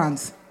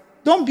tyrant.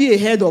 Don't be a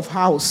head of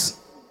house.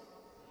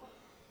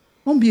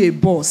 Don't be a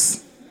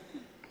boss.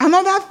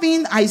 Another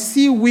thing I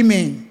see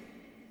women,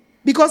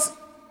 because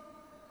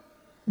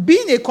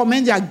being a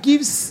comedian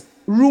gives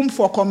room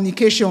for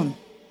communication.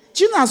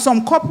 Do you know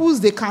some couples,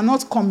 they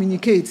cannot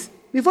communicate.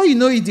 Before you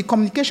know it, the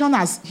communication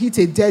has hit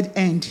a dead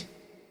end.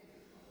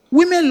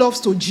 Women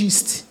love to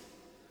gist.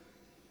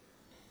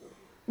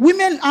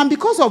 Women, and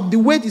because of the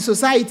way the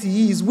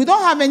society is, we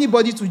don't have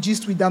anybody to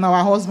gist with than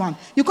our husband.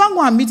 You can't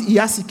go and meet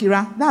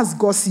Iyasikira. That's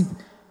gossip.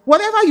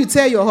 Whatever you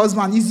tell your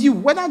husband is you.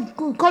 Whether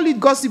call it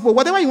gossip or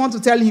whatever you want to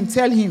tell him,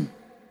 tell him.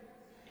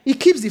 It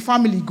keeps the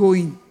family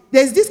going.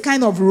 There's this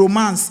kind of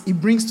romance it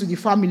brings to the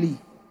family.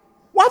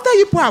 After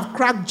you have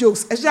cracked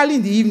jokes, especially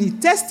in the evening,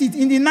 test it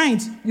in the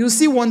night, you'll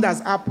see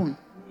wonders happen.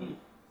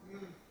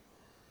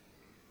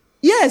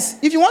 Yes,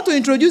 if you want to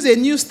introduce a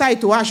new style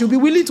to her, she'll be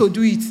willing to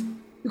do it.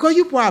 Because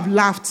you have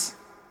laughed.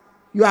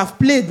 You have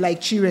played like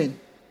children.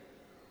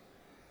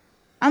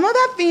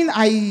 Another thing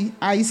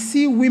I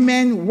see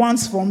women want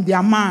from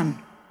their man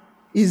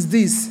is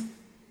this.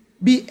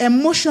 Be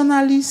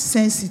emotionally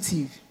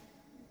sensitive.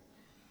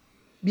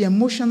 Be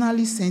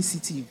emotionally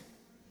sensitive.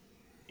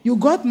 You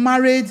got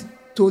married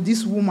to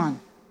this woman.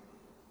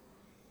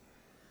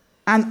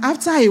 And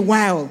after a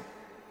while,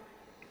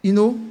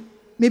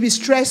 maybe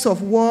stress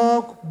of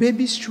work,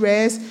 baby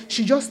stress,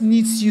 she just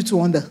needs you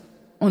to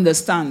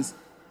understand.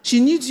 She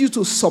needs you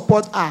to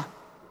support her.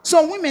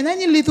 Some women,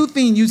 any little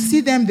thing, you see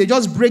them, they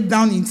just break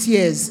down in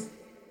tears.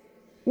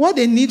 What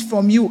they need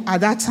from you at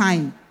that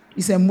time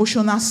is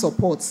emotional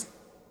support.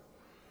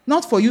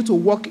 Not for you to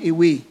walk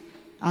away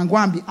and go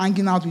and be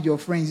hanging out with your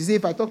friends. You say,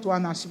 if I talk to her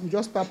now, she will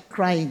just start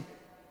crying.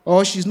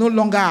 Or she's no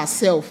longer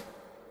herself.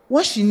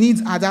 What she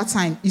needs at that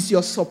time is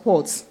your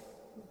support.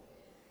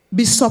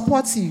 Be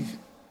supportive.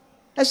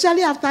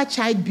 Especially after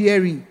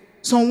childbearing.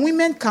 Some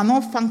women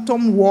cannot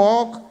phantom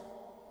work,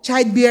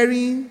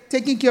 childbearing,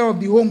 taking care of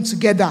the home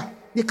together.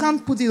 They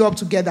can't put it up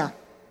together.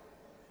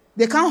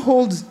 They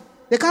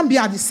can't be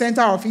at the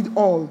center of it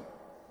all.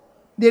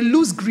 They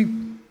lose grip.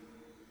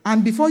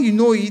 And before you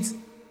know it,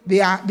 they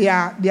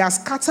are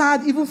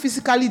scattered, even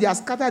physically they are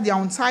scattered, they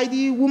are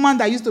untidy. Woman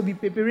that used to be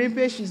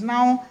peperepe, she's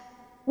now,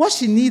 what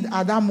she needs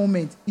at that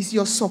moment is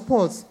your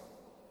support,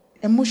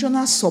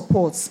 emotional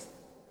support.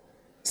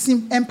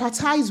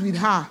 Empathize with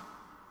her.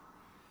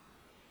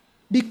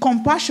 Be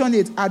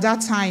compassionate at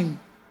that time.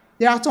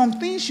 There are some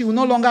things she will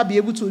no longer be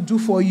able to do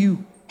for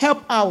you.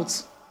 Help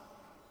out.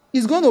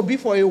 It's going to be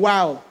for a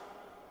while.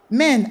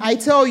 Men, I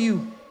tell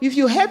you, if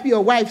you help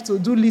your wife to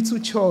do little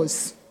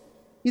chores,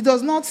 it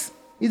does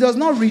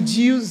not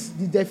reduce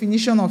the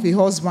definition of a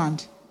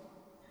husband.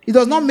 It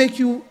does not make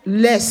you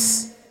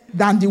less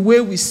than the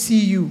way we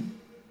see you.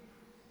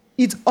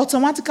 It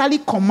automatically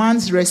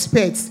commands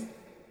respect,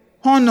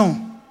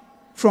 honor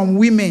from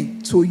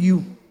women to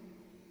you.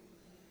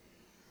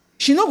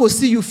 She not go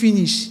see you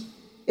finish.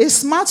 A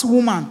smart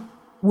woman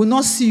will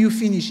not see you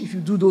finish if you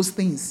do those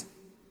things.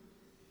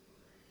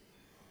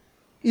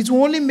 It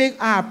will only make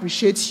her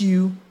appreciate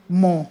you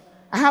more.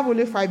 I have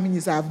only 5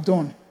 minutes I have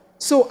done.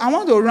 So I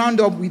want to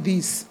round up with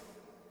this.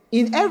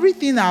 in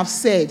everything I've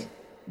said,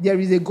 there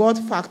is a God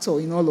factor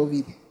in all of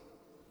it.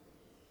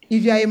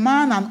 If you are a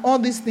man and all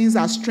these things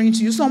are strange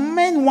to you, some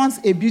men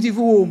want a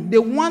beautiful home. They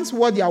want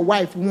what their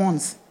wife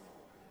wants.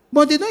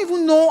 But they don't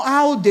even know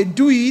how they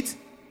do it,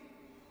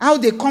 how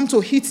they come to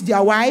hit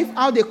their wife,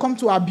 how they come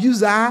to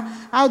abuse her,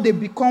 how they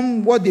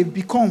become what they've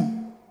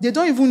become. They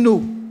don't even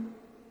know.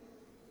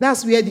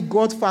 That's where the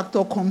God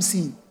factor comes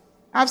in.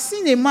 I've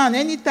seen a man,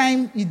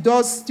 anytime he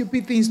does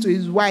stupid things to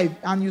his wife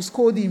and you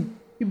scold him,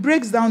 he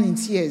breaks down in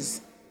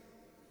tears.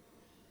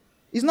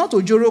 It's not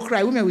Ojoro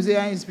cry. Women will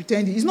say, he's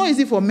pretending. It's not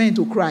easy for men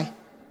to cry.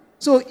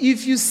 So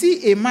if you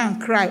see a man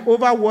cry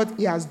over what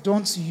he has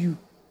done to you,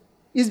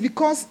 it's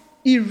because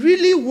he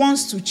really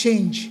wants to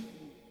change.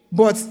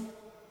 But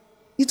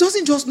he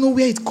doesn't just know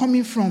where it's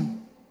coming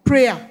from.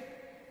 Prayer.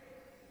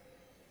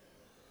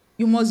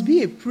 You must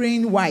be a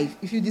praying wife.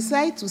 If you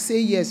decide to say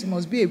yes, you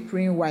must be a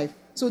praying wife.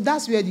 So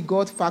that's where the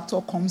God factor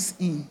comes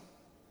in.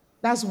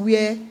 That's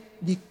where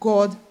the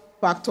God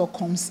factor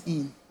comes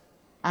in.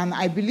 And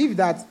I believe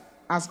that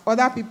as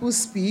other people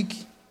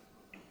speak,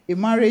 a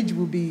marriage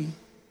will be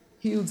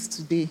healed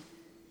today.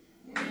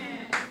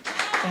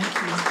 Thank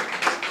you.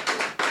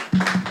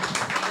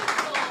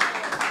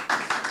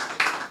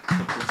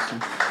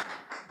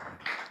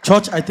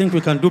 Church, I think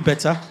we can do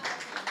better.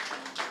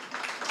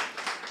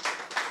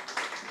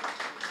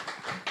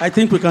 I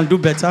think we can do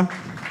better.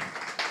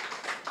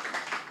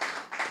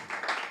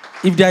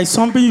 If there is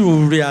something you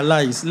will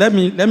realize, let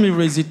me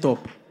raise it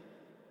up.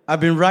 I've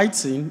been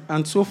writing,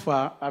 and so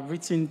far, I've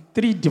written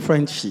 3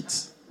 different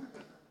sheets.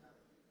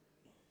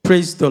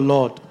 Praise the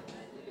Lord.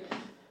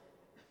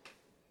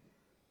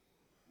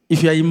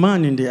 If you're a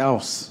man in the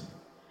house,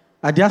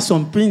 are there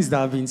some things that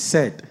have been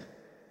said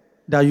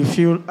that you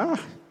feel,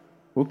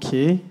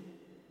 okay,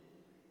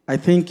 I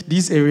think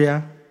this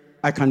area,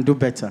 I can do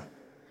better.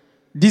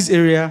 This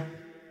area,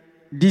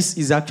 this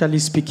is actually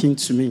speaking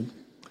to me.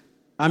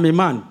 I'm a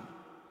man,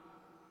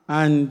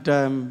 and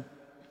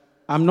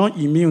I'm not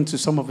immune to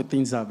some of the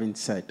things that have been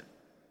said.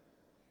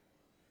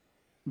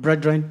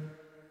 Brethren,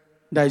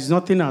 there is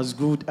nothing as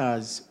good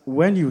as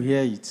when you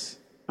hear it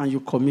and you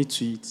commit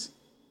to it.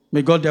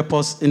 May God help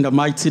us in the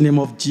mighty name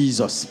of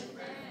Jesus.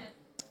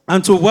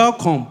 And to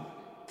welcome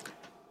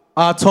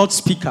our third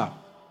speaker,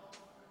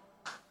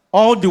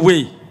 all the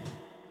way,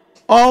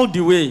 all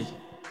the way,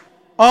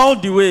 all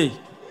the way,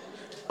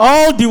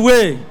 all the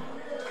way.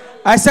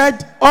 I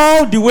said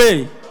all the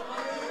way.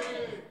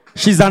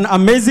 She's an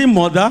amazing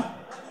mother.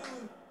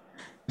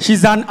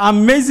 She's an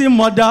amazing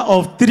mother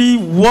of 3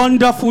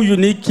 wonderful,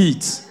 unique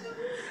kids.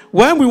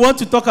 When we want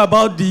to talk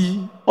about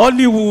the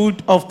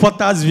Hollywood of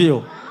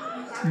Pottersville,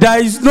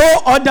 there is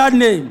no other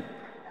name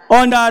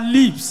on our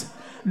lips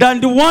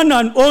than the one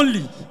and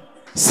only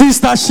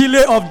Sister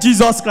Shile of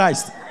Jesus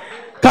Christ.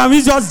 Can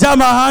we just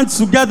jam our hands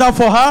together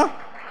for her?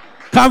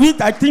 Can we?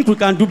 I think we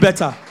can do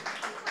better.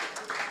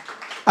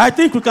 I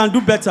think we can do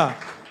better.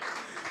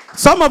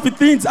 Some of the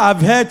things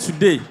I've heard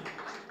today,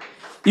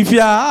 if you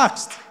are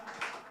asked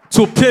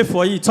to pay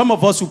for it, some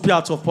of us will pay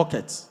out of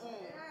pocket.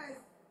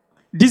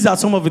 These are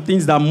some of the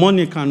things that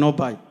money cannot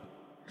buy.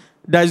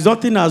 There is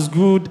nothing as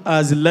good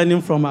as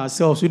learning from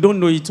ourselves. We don't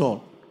know it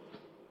all.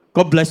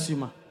 God bless you,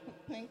 ma.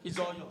 It's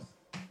all yours.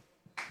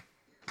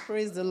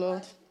 Praise the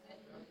Lord.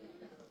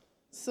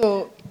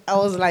 So I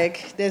was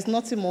like, there's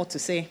nothing more to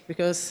say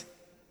because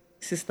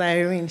Sister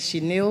Irene, she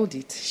nailed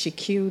it. She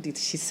killed it.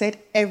 She said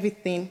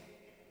everything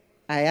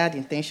I had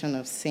intention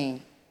of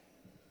saying.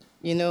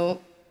 You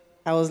know,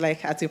 I was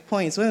like, at a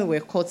point when we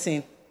were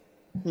cutting,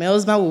 my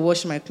husband will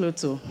wash my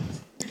clothes.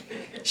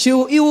 He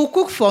will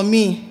cook for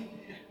me.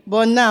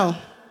 But now,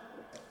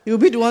 he will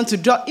be the one to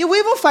drop. He will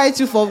even fight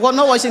you for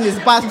not washing his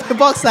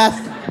boxers.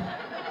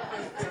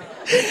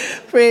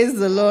 Praise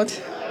the Lord.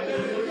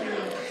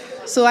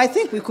 So I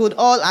think we can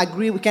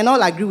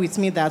all agree with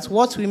me that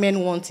what women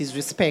want is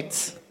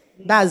respect.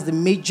 That's the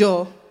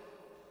major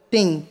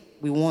thing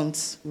we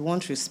want. We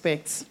want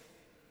respect.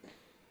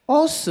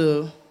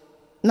 Also,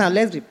 now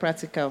let's be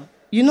practical.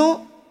 You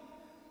know,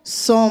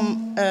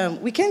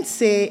 we can't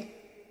say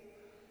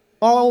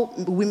all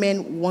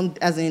women want,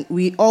 as in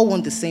we all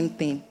want the same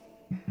thing.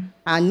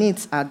 Our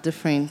needs are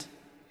different.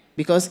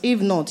 Because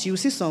if not, you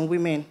see some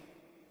women,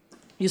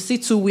 you see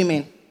 2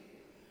 women.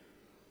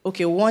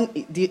 Okay,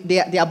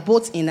 they are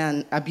both in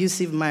an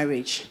abusive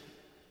marriage.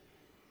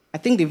 I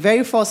think the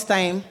very first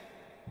time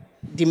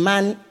the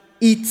man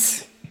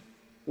eats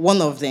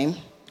one of them,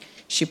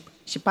 she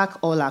packed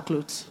all her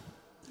clothes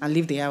and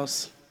leave the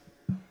house.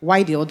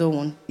 Why the other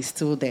one is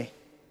still there?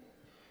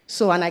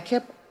 So, and I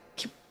keep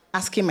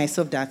asking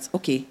myself that,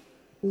 okay,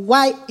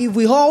 why, if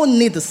we all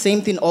need the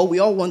same thing or we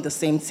all want the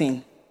same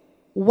thing,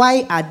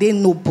 why are they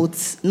not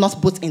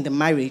both in the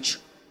marriage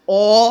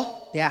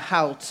or they are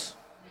out?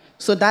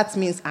 So that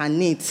means our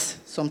needs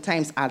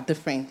sometimes are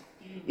different.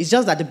 It's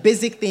just that the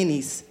basic thing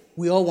is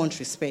we all want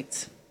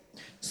respect.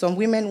 Some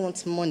women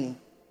want money.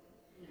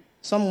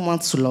 Some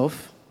want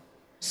love.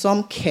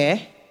 Some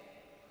care.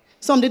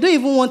 Some, they don't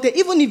even want it.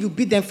 Even if you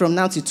beat them from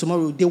now till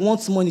tomorrow, they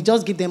want money.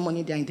 Just give them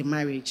money, they're in the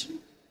marriage.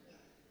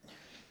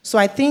 So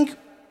I think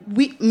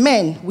we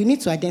men, we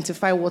need to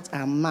identify what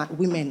our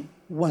women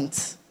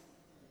want.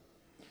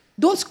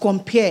 Don't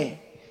compare.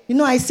 You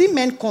know, I see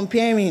men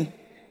comparing.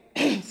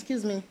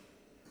 Excuse me.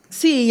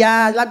 See,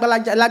 yeah,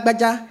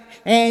 lagbaja,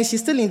 and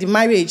she's still in the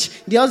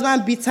marriage. The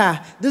husband beat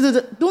her.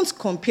 Don't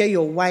compare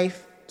your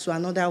wife to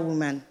another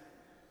woman.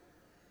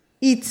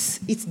 It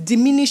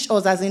diminishes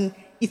us, as in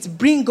it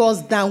brings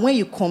us down when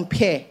you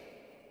compare.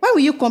 Why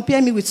will you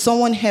compare me with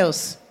someone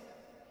else?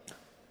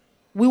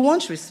 We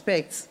want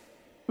respect.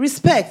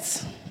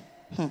 Respect.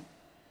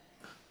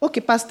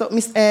 Okay, Pastor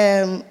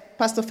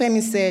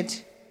Femi said,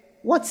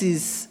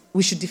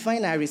 we should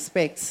define our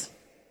respect.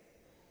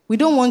 We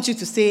don't want you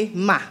to say,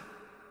 ma.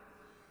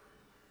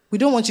 We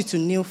don't want you to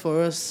kneel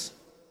for us.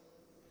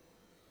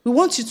 We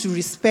want you to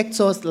respect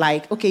us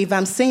like, okay, if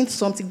I'm saying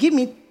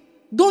something,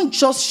 don't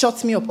just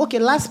shut me up. Okay,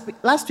 last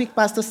week,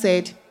 Pastor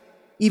said,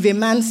 if a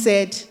man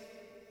said,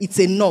 it's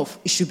enough,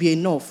 it should be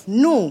enough.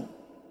 No,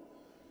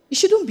 it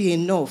shouldn't be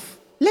enough.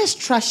 Let's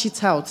trash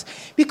it out.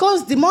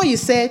 Because the more you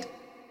said,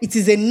 it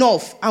is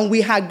enough, and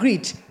we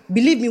agreed,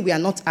 believe me, we are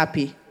not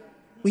happy.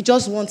 We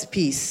just want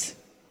peace.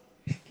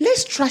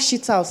 Let's trash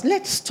it out.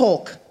 Let's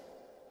talk.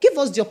 Give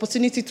us the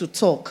opportunity to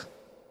talk.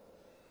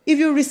 If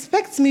you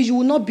respect me, you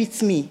will not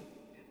beat me.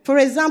 For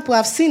example,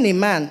 I've seen a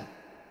man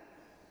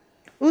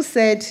who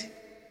said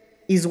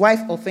his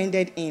wife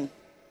offended him.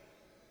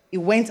 He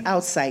went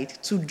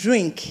outside to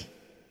drink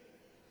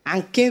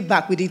and came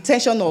back with the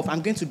intention of,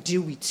 I'm going to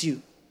deal with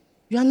you.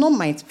 You are not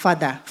my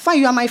father. Fine,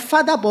 you are my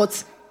father,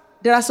 but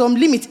there are some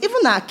limits.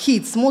 Even our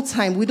kids, more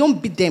time, we don't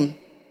beat them.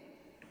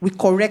 We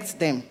correct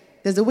them.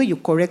 There's a way you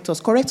correct us.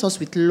 Correct us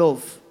with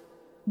love.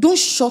 Don't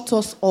shut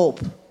us up,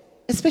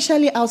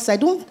 especially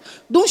outside.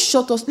 Don't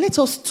shut us. Let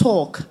us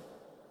talk.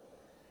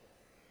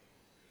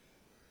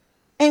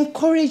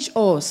 Encourage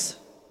us.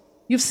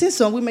 You've seen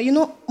some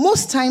women,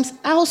 most times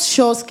house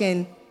chores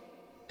can...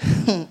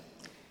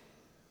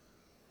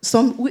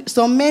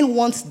 Some men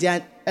want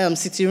their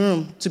sitting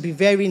room to be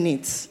very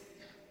neat.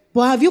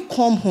 But have you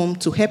come home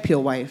to help your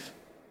wife?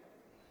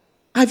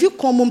 Have you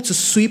come home to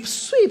sweep?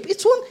 Sweep.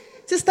 It won't...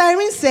 Sister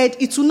Irene said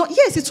it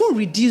won't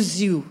reduce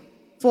you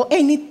for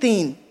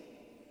anything.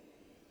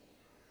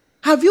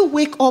 Have you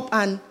wake up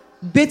and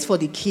bathe for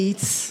the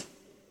kids?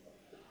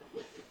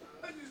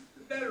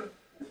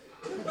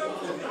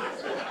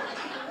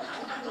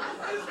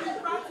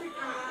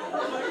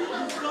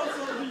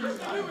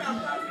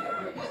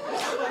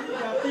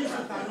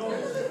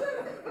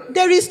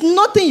 There is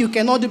nothing you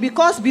cannot do,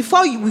 because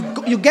before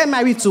you get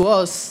married to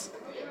us,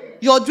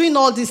 you're doing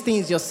all these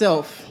things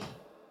yourself.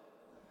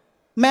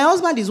 My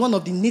husband is one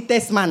of the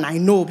neatest men I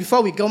know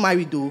before we got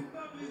married, though.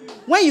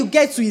 When you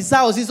get to his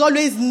house, he's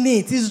always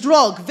neat. His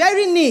rug,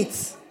 very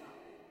neat.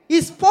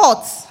 His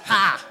pots,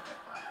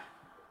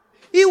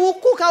 He will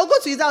cook. I will go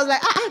to his house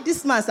like,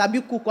 this man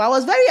sabi cook. I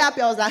was very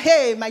happy. I was like,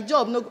 hey, my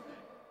job. No.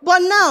 But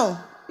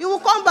now, he will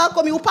come back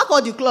home. He will pack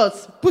all the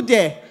clothes, put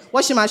there.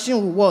 Washing machine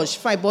will wash,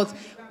 fine. But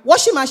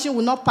washing machine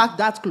will not pack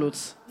that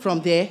clothes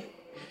from there.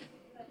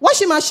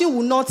 Washing machine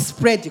will not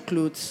spread the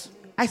clothes.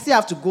 I still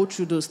have to go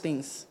through those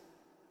things.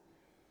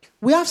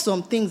 We have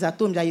some things at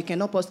home that you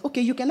cannot post.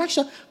 Okay, you can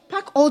actually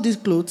pack all these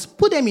clothes,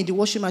 put them in the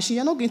washing machine.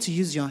 You're not going to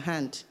use your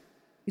hand.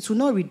 It will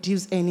not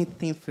reduce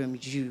anything from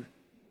you.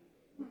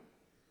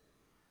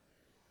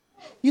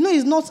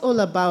 It's not all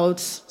about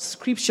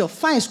scripture.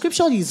 Fine,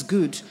 scripture is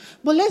good.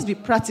 But let's be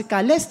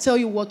practical. Let's tell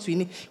you what we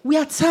need. We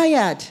are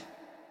tired.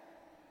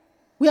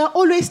 We are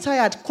always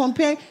tired.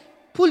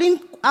 Pulling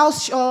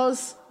house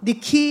chores, the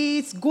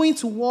kids, going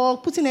to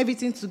work, putting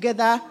everything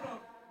together.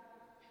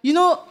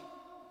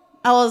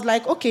 I was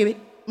like, okay,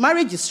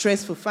 marriage is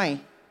stressful, fine.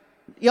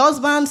 Your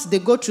husbands, they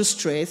go through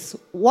stress.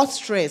 What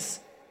stress?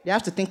 They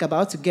have to think about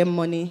how to get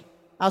money,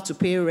 how to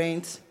pay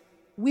rent.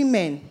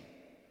 Women,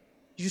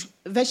 you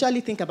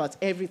eventually think about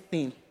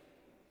everything.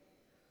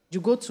 You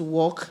go to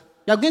work.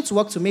 You're going to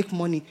work to make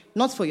money,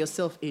 not for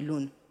yourself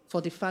alone, for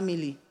the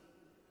family.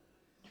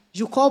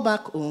 You call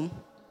back home.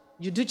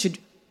 You do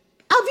children.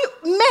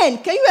 Men,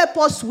 can you help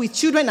us with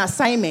children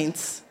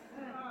assignments?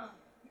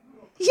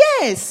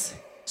 Yes.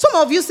 Some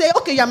of you say,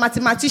 okay, you're a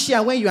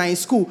mathematician when you are in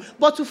school,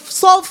 but to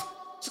solve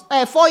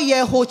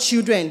 4-year-old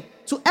children,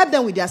 to help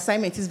them with the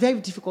assignment is very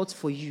difficult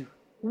for you.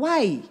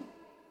 Why?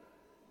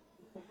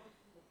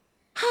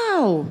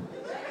 How?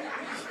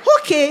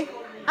 Okay,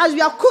 as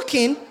we are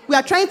cooking, we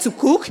are trying to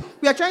cook,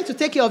 we are trying to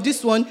take care of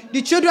this one,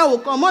 the children will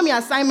come, mommy,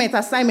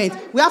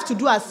 assignment. We have to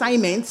do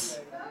assignments.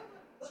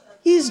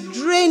 It's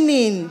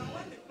draining.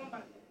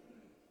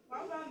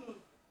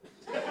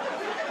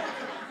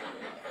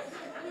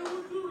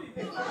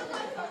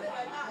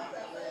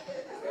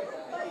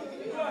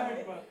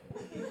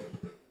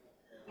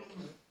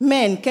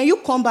 Men, can you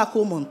come back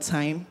home on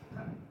time?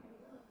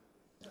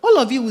 All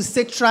of you will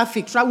say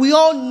traffic. We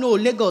all know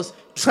Lagos,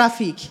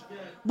 traffic.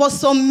 But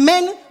some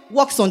men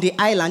works on the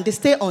island, they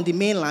stay on the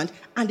mainland,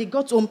 and they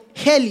got home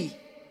early.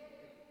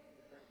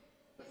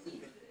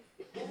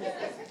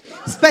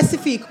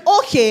 Specific.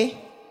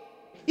 Okay.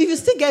 If you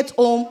still get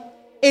home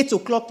 8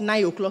 o'clock,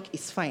 9 o'clock,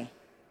 it's fine.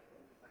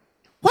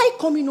 Why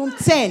coming home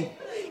 10?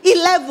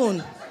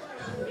 11.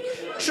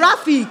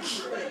 Traffic.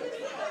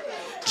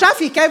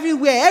 Traffic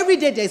everywhere. Every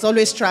day there's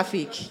always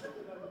traffic.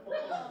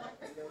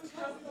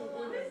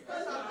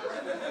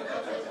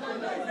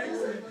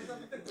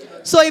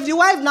 So if the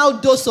wife now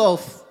does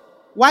off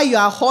while you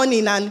are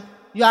horning and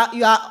you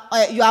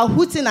are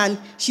hooting and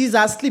she's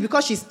asleep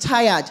because she's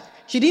tired,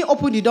 she didn't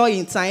open the door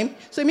in time.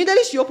 So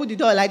immediately she opened the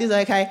door like this,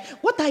 like,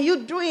 what are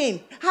you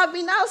doing? I've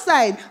been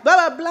outside,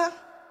 blah, blah, blah.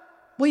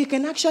 But you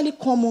can actually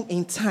come home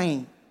in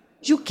time.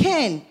 You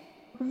can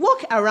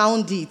walk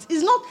around it.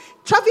 It's not,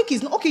 traffic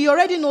is not, okay, you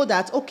already know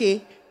that,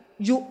 okay,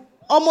 you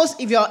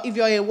almost, if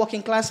you're a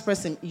working class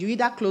person, you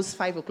either close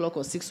 5 o'clock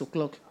or 6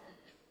 o'clock.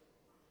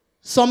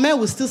 Some men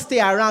will still stay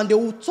around. They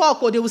will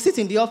talk or they will sit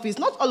in the office.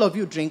 Not all of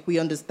you drink, we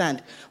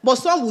understand. But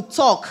some will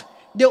talk.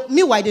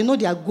 Meanwhile, they know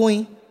they are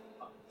going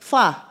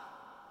far.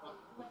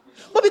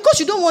 But because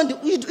you don't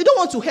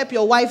want to help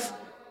your wife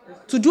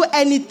to do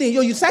anything,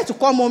 you decide to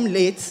come home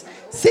late,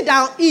 sit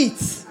down,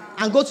 eat,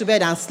 and go to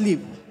bed and sleep.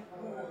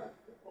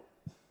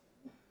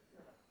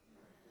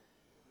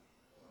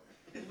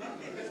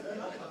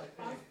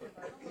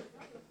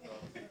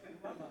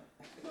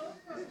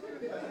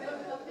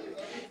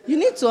 You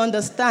need to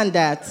understand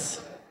that,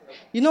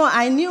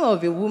 I knew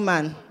of a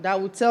woman that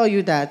would tell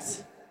you that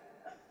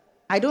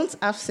I don't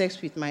have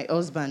sex with my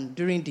husband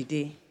during the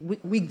day,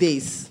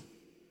 weekdays.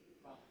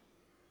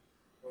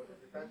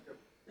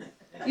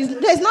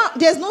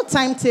 There's no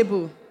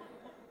timetable.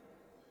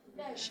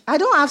 I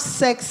don't have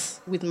sex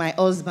with my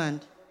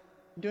husband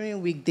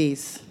during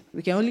weekdays.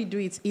 We can only do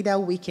it either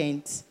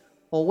weekends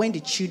or when the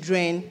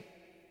children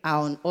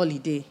are on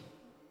holiday.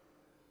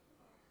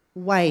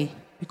 Why?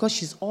 Because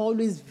she's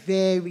always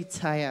very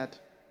tired.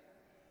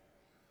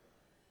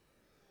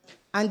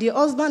 And the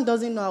husband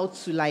doesn't know how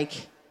to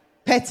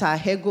pet her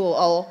ego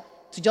or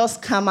to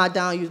just calm her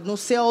down,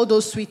 say all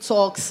those sweet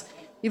talks,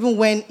 even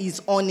when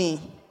he's on it.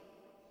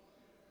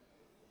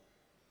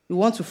 He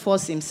wants to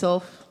force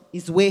himself,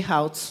 his way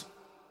out.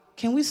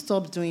 Can we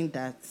stop doing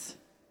that?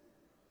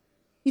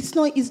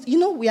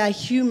 We are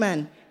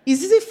human.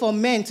 It's easy for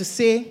men to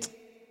say,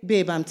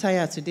 babe, I'm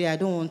tired today, I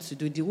don't want to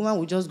do. The woman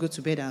will just go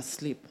to bed and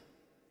sleep.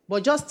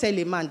 But just tell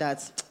a man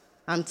that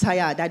I'm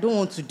tired, I don't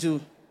want to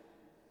do.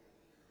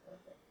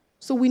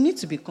 So we need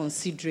to be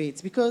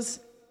considerate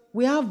because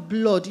we have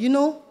blood.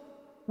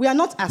 We are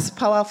not as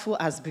powerful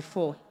as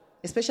before,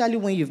 especially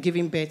when you've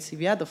given birth.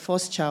 If you had the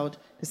first child,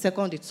 the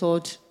second, the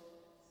third,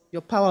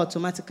 your power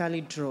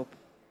automatically drop.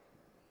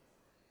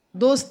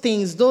 Those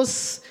things,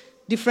 those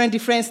different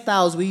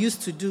styles we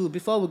used to do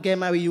before we get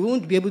married, you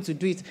won't be able to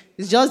do it.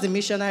 It's just the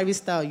missionary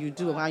style you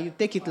do, and you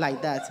take it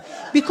like that.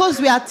 Because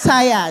we are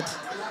tired.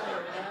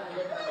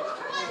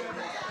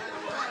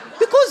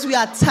 Because we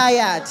are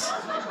tired.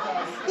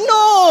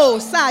 No,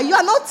 sir, you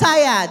are not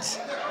tired.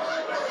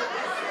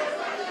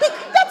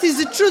 That is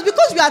the truth.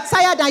 Because we are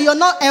tired and you're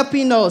not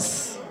helping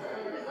us.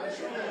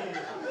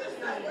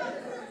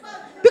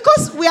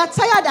 Because we are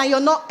tired and you're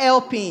not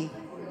helping.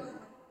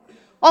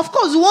 Of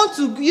course, we want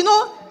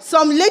to,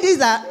 some ladies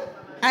I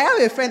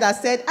have a friend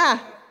that said,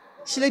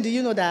 Shile, do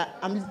you know that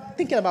I'm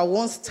thinking about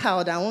one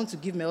style that I want to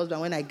give my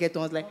husband when I get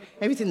home? I was like,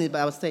 everything is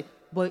by outside.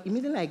 But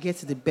immediately I get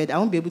to the bed, I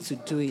won't be able to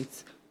do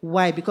it.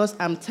 Why? Because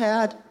I'm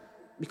tired,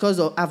 because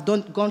I've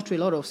gone through a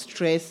lot of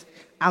stress,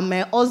 and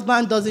my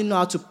husband doesn't know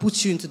how to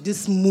put you into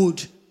this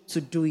mood to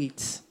do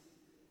it.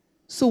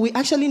 So we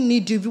actually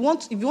need you. If you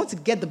want to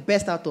get the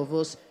best out of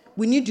us,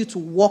 we need you to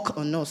work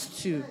on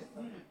us too.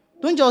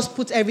 Don't just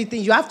put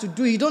everything you have to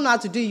do. You don't know how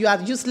to do it. You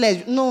are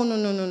useless.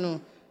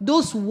 No.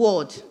 Those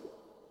words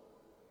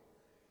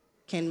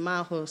can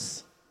mar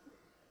us.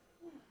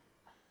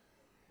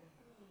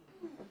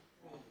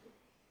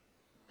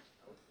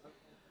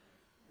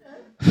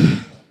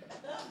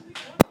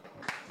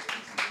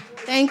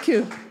 Thank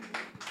you.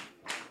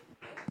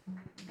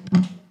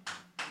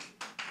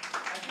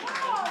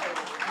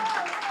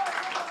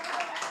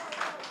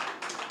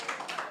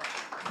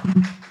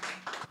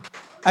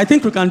 I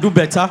think we can do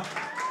better.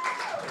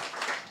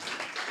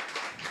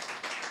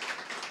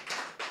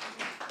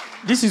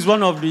 This is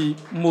one of the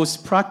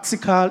most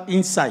practical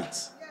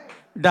insights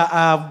that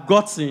I have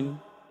gotten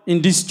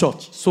in this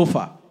church so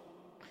far.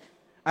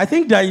 I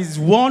think there is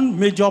one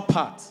major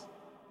part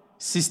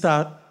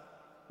Sister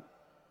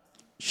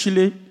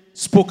Shile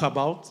spoke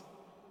about,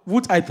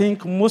 which I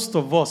think most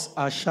of us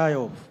are shy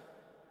of.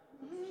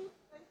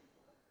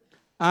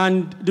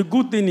 And the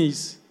good thing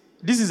is,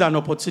 this is an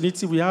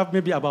opportunity. We have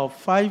maybe about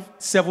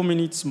 5-7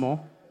 minutes more.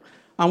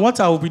 And what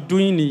I will be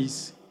doing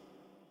is,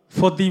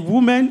 for the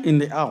women in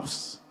the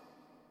house,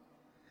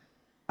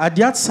 are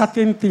there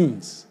certain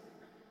things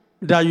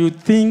that you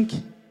think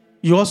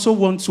you also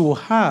want to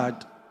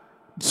add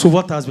to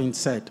what has been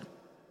said?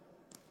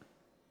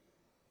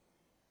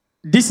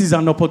 This is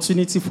an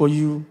opportunity for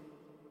you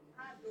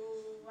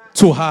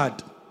to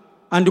add.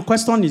 And the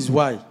question is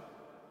why?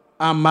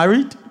 I'm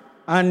married,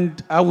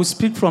 and I will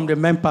speak from the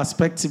men's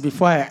perspective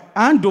before I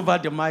hand over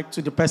the mic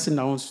to the person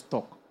that wants to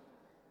talk.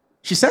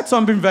 She said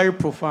something very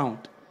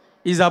profound.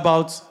 It's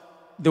about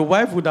the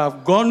wife would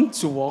have gone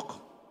to work,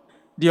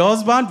 The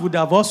husband would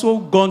have also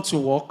gone to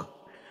work.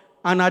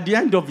 And at the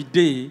end of the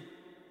day,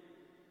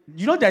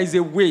 you know, there is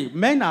a way.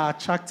 Men are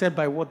attracted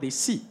by what they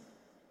see.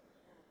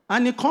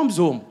 And he comes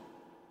home.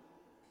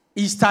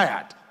 He's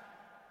tired.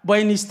 But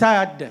in his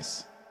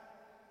tiredness,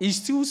 he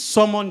still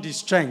summoned the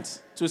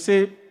strength to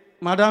say,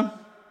 Madam,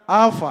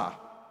 how far?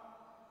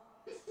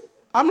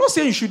 I'm not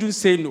saying you shouldn't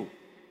say no.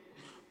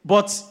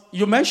 But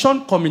you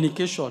mentioned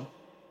communication.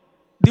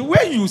 The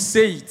way you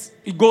say it,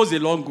 it goes a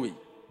long way.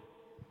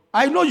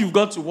 I know you've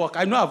gone to work.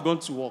 I know I've gone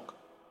to work.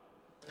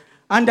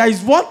 And there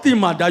is one thing,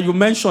 that you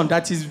mentioned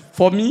that is,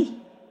 for me,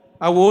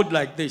 I will hold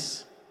like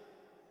this.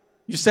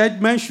 You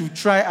said men should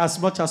try as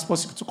much as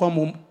possible to come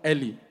home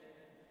early.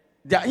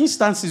 There are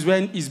instances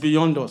when it's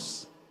beyond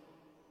us.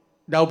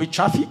 There will be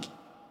traffic,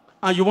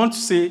 and you want to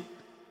say,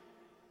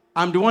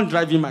 I'm the one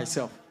driving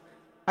myself.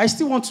 I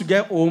still want to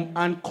get home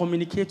and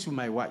communicate with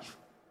my wife.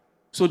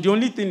 So the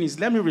only thing is,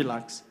 let me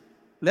relax,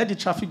 let the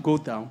traffic go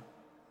down,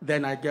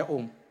 then I get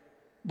home.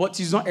 But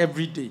it's not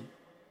every day.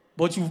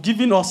 But you've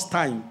given us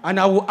time. And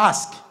I will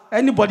ask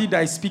anybody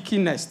that is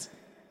speaking next,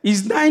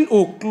 is 9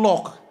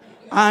 o'clock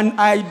an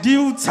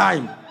ideal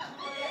time?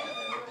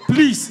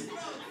 Please,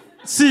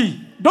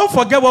 see, don't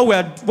forget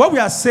what we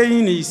are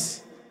saying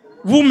is,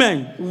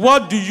 women,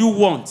 what do you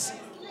want?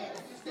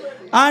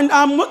 And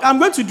I'm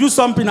going to do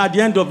something at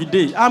the end of the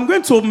day. I'm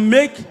going to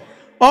make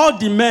all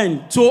the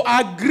men to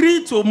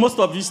agree to most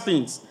of these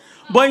things.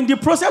 But in the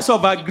process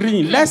of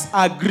agreeing, let's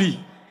agree.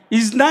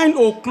 It's 9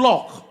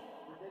 o'clock.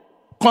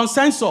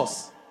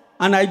 Consensus.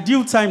 An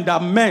ideal time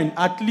that men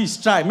at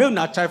least try. Maybe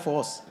not try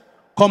for us.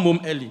 Come home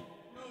early.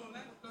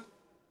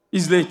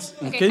 It's late.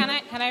 Okay?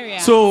 Can I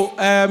react? So,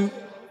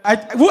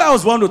 who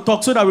else want to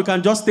talk so that we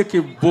can just take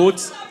a vote?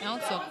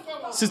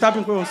 Sister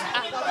Pinko.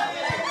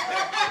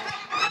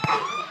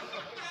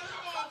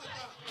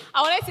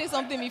 I want to say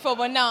something before,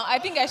 but now I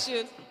think I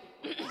should.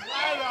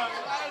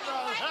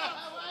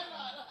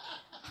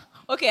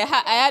 Okay, I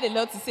had a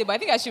lot to say, but I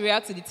think I should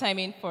react to the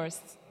timing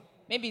first.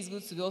 Maybe it's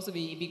good to also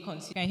be a bit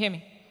conscious. Can you hear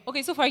me?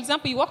 Okay, so for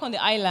example, you work on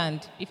the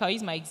island. If I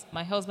use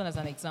my husband as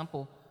an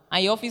example,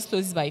 and your office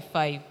closes by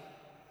 5,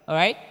 all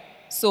right?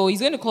 So he's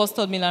going to cross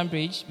Third Mainland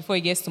Bridge before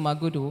he gets to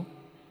Magodo,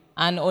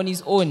 and on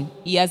his own,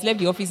 he has left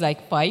the office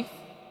like 5,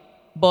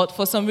 but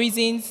for some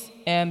reasons,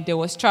 there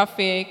was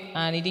traffic,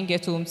 and he didn't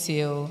get home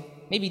till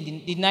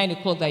maybe the 9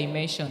 o'clock that you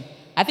mentioned.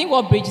 I think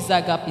what bridges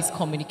that gap is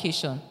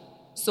communication.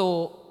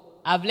 So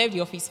I've left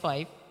the office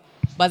 5,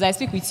 but as I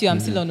speak with you, I'm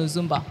still on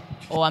Ozumba,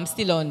 or I'm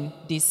still on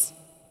this.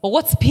 But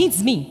what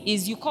pains me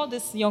is you call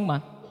this young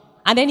man,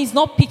 and then he's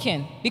not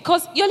picking.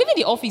 Because you're leaving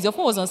the office, your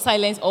phone was on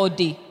silence all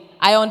day.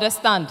 I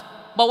understand.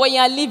 But when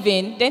you're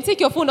leaving, then take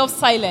your phone off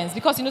silence,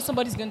 because you know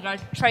somebody's going to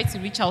try to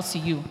reach out to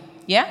you.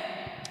 Yeah?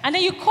 And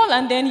then you call,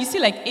 and then you see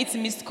like 8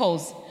 missed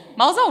calls.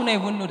 Mausa will not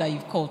even know that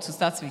you've called to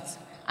start with.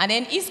 And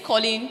then he's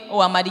calling,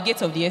 oh, I'm at the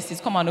gate of the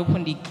estate, come and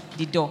open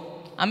the door.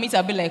 And me,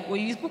 I'll be like, well,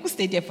 you people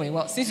stay there for a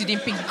while, since you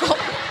didn't pick the call.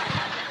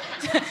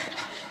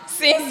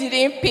 Since you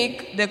didn't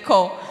pick the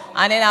call.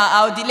 And then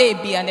I'll delay a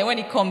bit, and then when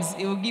it comes,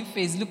 it will give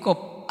face, look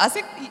up. I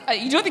said,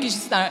 you don't think you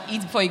should sit and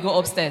eat before you go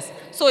upstairs?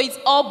 So it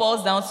all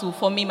boils down to,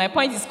 for me, my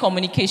point is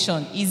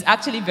communication is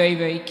actually very,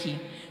 very key.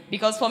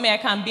 Because for me, I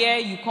can bear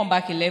you come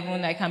back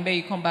 11, I can bear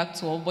you come back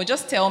 12, but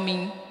just tell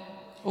me,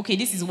 okay,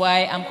 this is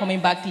why I'm coming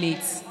back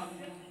late,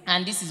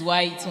 and this is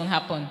why it won't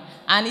happen.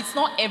 And it's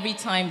not every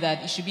time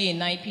that it should be at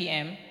 9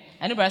 p.m.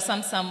 I know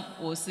Brother Sam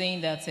was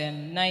saying that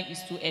 9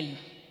 is too early,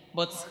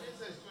 but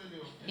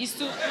it's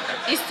too late.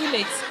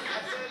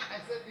 I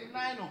said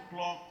 9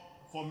 o'clock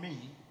for me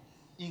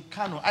in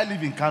Kano. I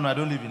live in Kano, I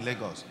don't live in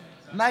Lagos.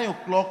 9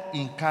 o'clock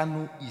in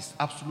Kano is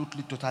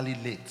absolutely totally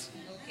late.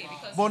 Okay,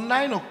 but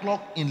 9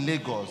 o'clock in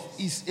Lagos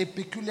is a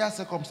peculiar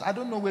circumstance. I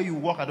don't know where you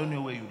work, I don't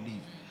know where you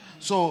live.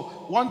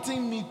 So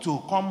wanting me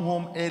to come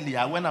home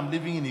earlier when I'm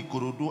living in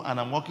Ikorodu and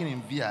I'm working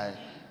in VI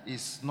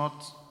is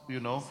not,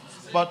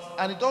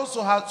 and it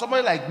also has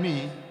somebody like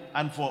me,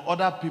 and for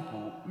other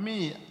people,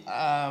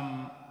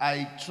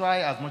 I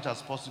try as much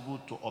as possible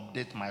to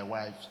update my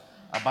wife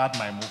about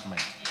my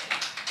movement.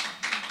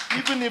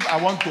 Even if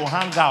I want to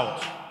hang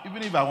out,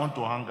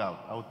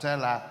 I will tell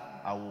her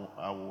I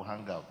will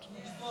hang out.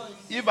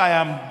 If I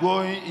am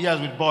going,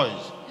 yes, with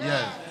boys,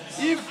 yes.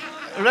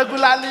 If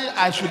regularly,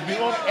 I should be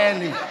home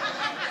early.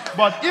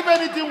 But if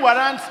anything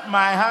warrants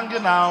my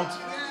hanging out,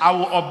 I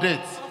will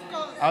update.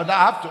 I would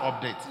have to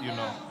update,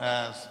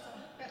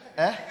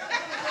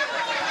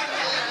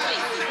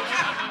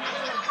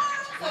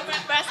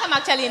 Sam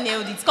actually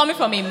nailed it. It's coming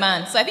from a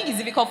man. So I think it's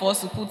difficult for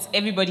us to put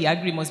everybody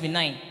agree must be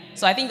 9.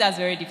 So I think that's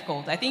very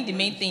difficult. I think the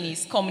main thing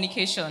is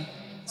communication.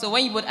 So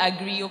when you both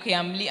agree, okay,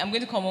 I'm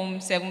going to come home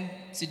 7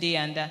 today,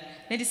 and then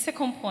the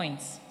second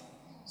point.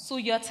 So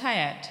you're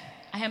tired.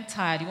 I am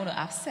tired. You want to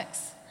have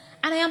sex.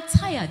 And I am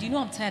tired. You know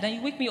I'm tired. And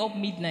you wake me up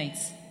midnight.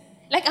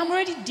 Like I'm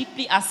already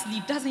deeply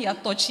asleep. That's when you're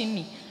touching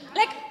me.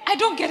 Like I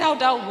don't get how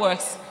that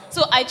works.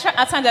 So at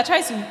times I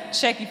try to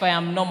check if I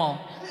am normal.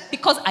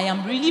 Because I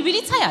am really,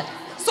 really tired.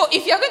 So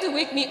if you're going to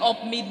wake me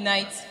up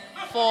midnight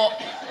for...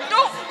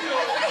 No.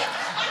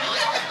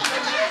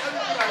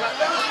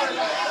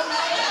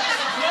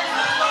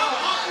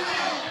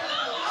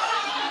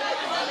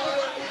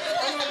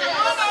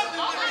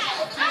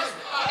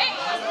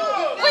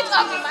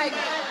 talking, Mike.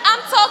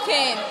 I'm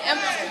talking.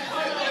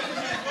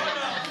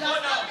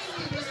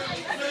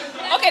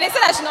 Okay, they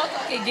said I should not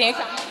talk again.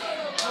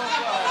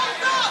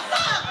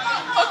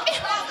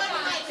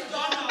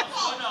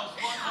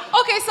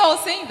 Okay, so I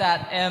was saying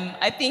that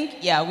I think,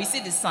 we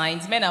see the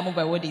signs. Men are moved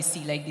by what they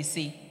see, like they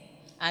say.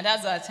 And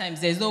that's why at times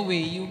there's no way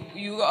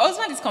your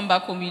husband is come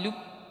back home, you look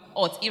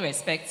hot,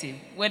 irrespective,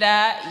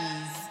 whether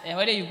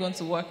you're going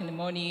to work in the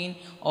morning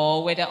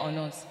or whether or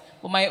not.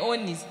 But my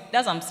own is,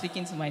 that's I'm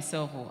speaking to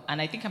myself,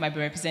 and I think I might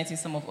be representing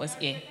some of us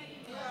here.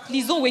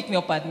 Please don't wake me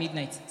up at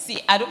midnight. See,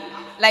 I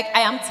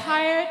am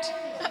tired.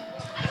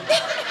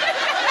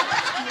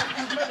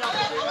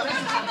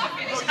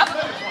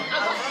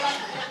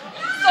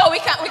 So we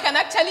can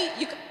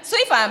actually, so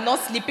if I am not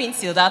sleeping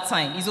till that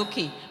time, it's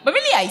okay. But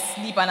really I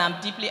sleep and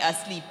I'm deeply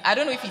asleep. I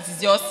don't know if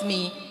it's just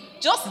me.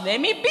 Just let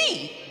me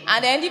be.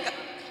 And then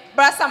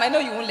Brother Sam, I know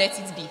you won't let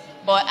it be.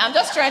 But I'm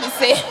just trying to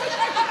say,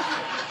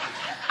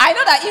 I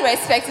know that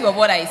irrespective of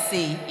what I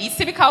say, it's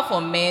typical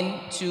for men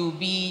to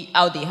be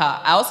how they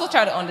are. I also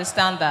try to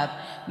understand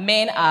that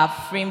men are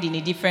framed in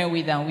a different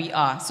way than we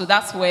are. So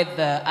that's where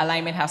the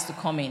alignment has to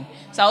come in.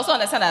 So I also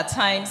understand that at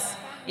times,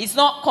 it's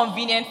not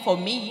convenient for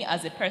me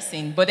as a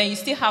person, but then you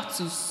still have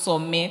to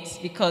submit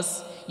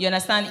because you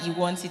understand he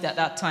wants it at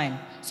that time.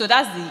 So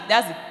that's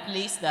the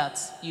place that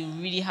you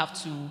really have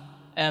to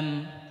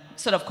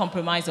sort of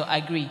compromise or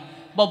agree.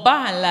 But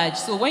by and large,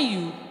 so when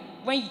you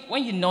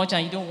nudge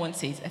and you don't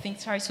want it, I think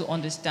try to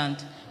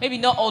understand. Maybe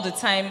not all the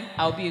time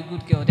I'll be a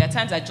good girl. There are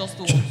times I just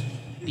don't want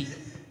to be.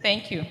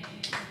 Thank you.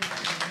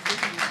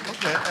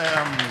 Okay.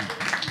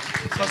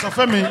 So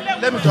Femi,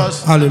 let me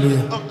just.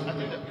 Hallelujah.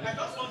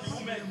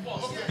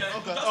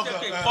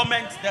 Okay.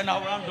 Comment, then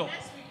I'll round up.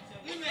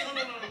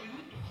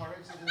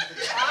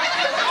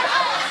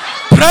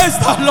 Praise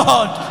the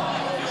Lord.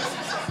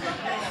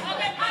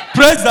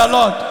 Praise the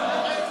Lord.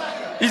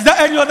 Is there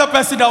any other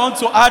person that wants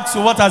to add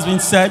to what has been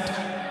said?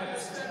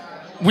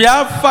 We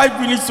have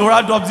 5 minutes to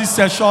round up this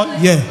session.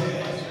 Yeah.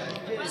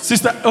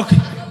 Sister, okay.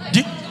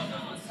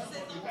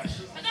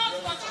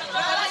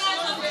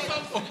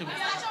 Okay.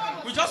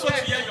 We just want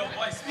to hear your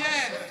voice.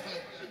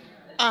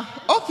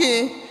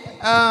 Okay.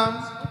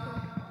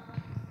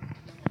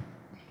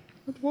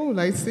 What will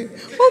I say?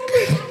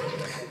 Okay.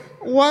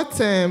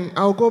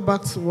 I'll go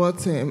back to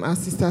what our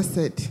sister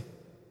said.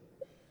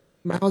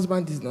 My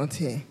husband is not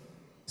here.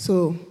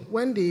 So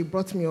when they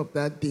brought me up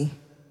that day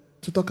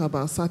to talk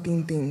about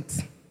certain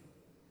things,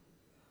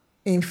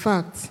 in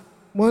fact,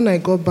 when I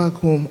got back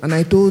home and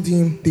I told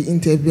him the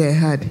interview I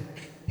had,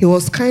 he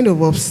was kind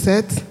of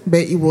upset, but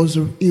it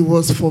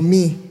was for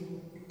me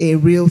a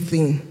real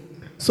thing.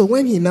 So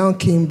when he now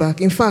came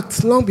back, in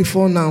fact, long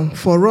before now,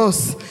 for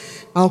us,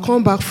 I'll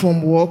come back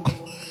from work,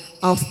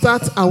 I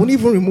won't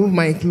even remove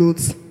my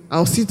clothes.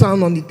 I'll sit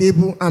down on the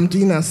table, I'm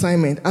doing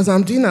assignment. As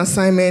I'm doing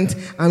assignment,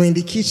 I'm in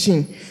the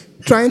kitchen,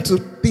 trying to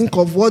think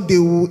of what they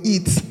will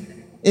eat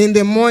in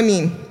the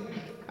morning.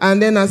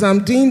 And then as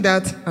I'm doing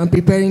that, I'm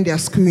preparing their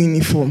school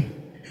uniform.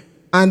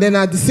 And then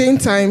at the same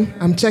time,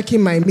 I'm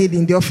checking my mail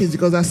in the office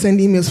because they're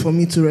sending emails for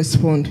me to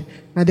respond.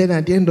 And then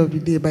at the end of the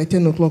day, by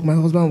 10 o'clock, my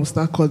husband will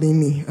start calling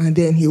me. And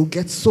then he'll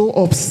get so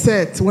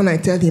upset when I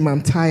tell him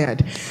I'm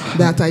tired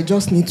that I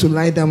just need to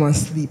lie down and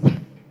sleep.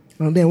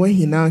 And then when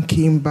he now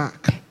came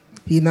back,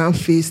 he now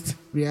faced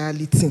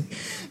reality.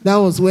 That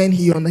was when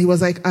he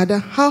was like, Ada,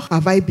 how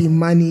have I been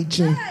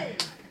managing?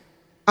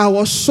 I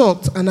was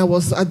shocked and I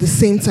was at the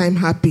same time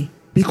happy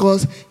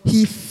because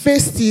he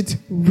faced it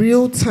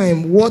real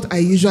time, what I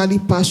usually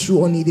pass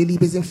through on a daily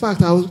basis. In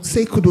fact, I would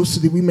say kudos to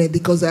the women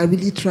because they are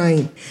really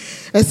trying.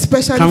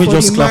 Especially Can we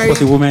just clap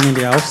for the women in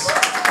the house?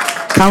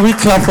 Can we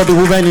clap for the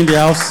women in the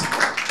house?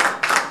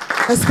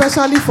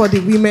 Especially for the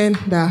women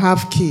that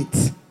have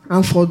kids.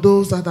 And for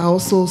those that are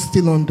also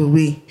still on the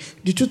way.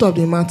 The truth of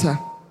the matter,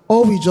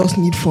 all we just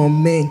need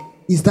from men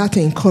is that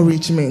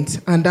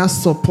encouragement and that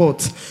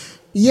support.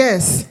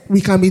 Yes,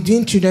 we can be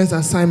doing children's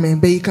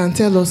assignment, but you can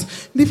tell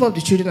us, leave up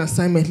the children's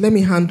assignment, let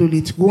me handle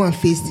it, go and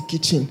face the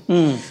kitchen.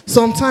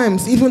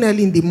 Sometimes, even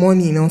early in the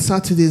morning on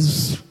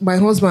Saturdays, my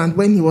husband,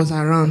 when he was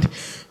around,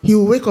 he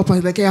will wake up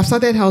and be like, hey, I've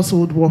started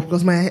household work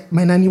because my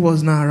nanny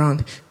was not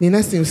around. The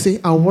next thing he'll say,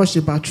 I'll wash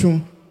the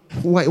bathroom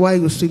while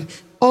you sleep.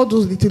 All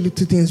those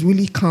little things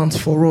really count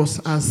for us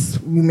as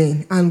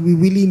women, and we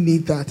really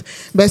need that.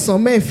 But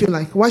some men feel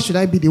like, why should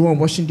I be the one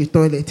washing the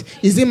toilet?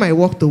 Is it my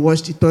work to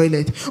wash the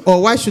toilet?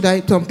 Or why should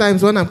I,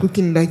 sometimes when I'm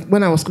cooking, like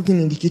when I was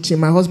cooking in the kitchen,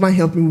 my husband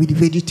helped me with the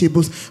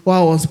vegetables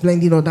while I was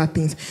blending other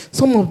things.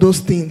 Some of those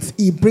things,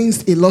 it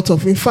brings a lot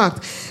of, in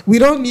fact, we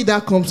don't need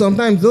that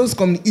sometimes those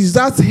is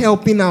that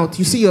helping out.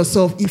 You see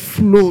yourself, it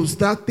flows,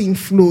 that thing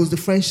flows, the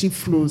friendship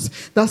flows.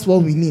 That's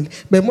what we need.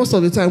 But most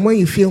of the time, when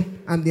you feel,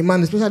 I'm the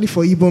man, especially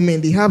for Igbo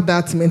men, they have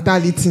that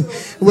mentality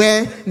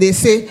where they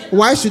say,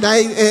 why should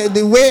I,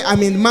 the way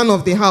I'm a man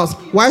of the house,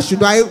 why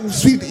should I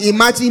sweep,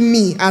 imagine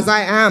me as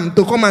I am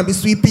to come and be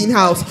sweeping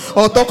house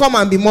or to come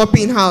and be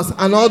mopping house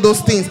and all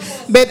those things.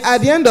 But at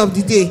the end of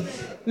the day,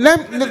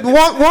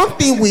 one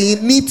thing we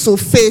need to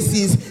face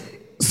is,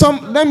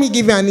 let me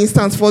give you an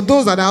instance for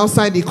those that are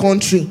outside the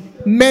country.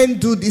 men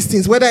do these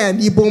things, whether you're an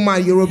Igbo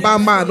man, Yoruba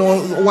man, or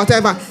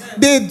whatever.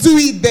 They do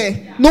it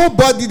there.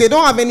 Nobody, they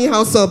don't have any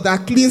house help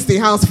that cleans the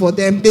house for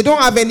them. They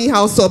don't have any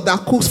house help that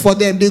cooks for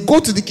them. They go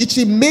to the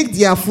kitchen, make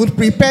their food,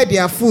 prepare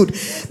their food.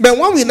 But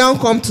when we now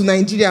come to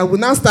Nigeria, we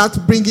now start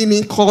bringing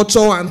in culture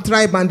and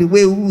tribe and the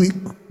way we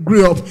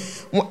grew up.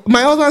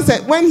 My husband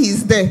said when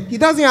he's there, he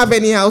doesn't have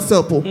any house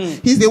help.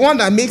 He's the one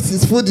that makes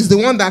his food. He's the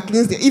one that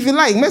cleans it. If you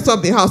like, mess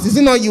up the house. Is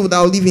it not you that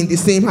will live in the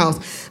same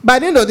house? By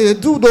the end of the day, they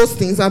do those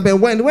things.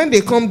 And when they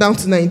come down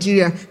to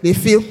Nigeria, they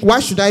feel, why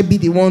should I be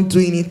the one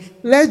doing it?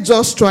 Let's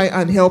just try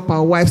and help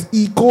our wives.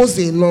 It goes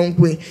a long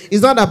way.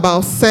 It's not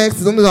about sex.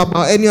 It's not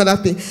about any other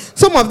thing.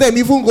 Some of them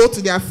even go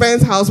to their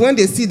friend's house. When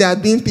they see they're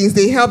doing things,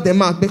 they help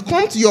them out. But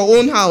come to your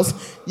own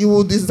house, you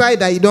will decide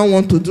that you don't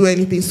want to do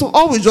anything. So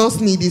all we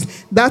just need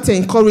is that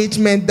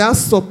encouragement, that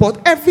support.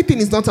 Everything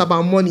is not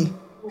about money.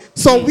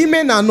 Some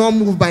women are not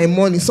moved by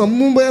money. Some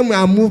women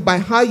are moved by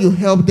how you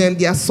help them,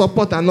 their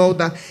support and all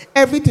that.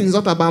 Everything is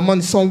not about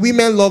money. Some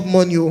women love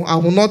money. I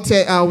will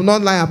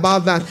not lie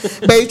about that.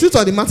 But the truth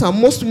of the matter,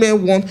 most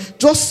women want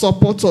just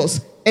support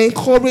us.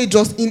 Encourage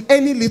us in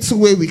any little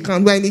way we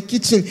can. We're in the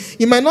kitchen.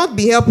 You might not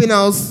be helping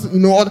us,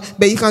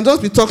 but you can just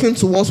be talking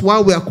to us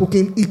while we are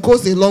cooking. It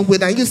goes a long way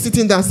than you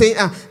sitting there saying,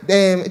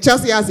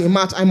 Chelsea has a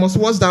match. I must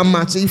watch that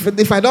match.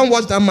 If I don't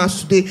watch that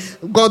match today,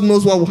 God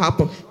knows what will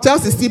happen.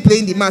 Chelsea is still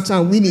playing the match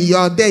and winning. You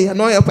are there. You're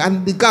not helping,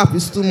 and the gap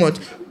is too much.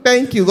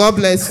 Thank you. God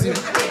bless you.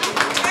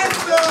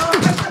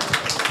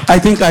 I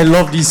think I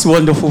love these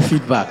wonderful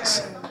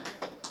feedbacks.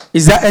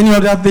 Is there any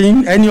other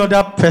thing? Any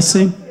other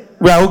person?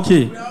 We are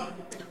okay.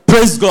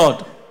 Praise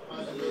God.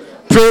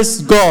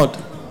 Praise God.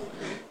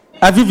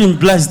 Have you been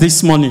blessed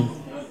this morning?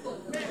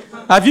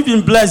 Have you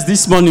been blessed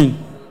this morning?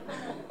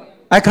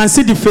 I can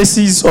see the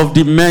faces of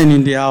the men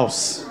in the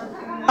house.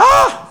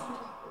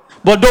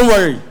 But don't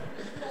worry.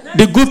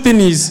 The good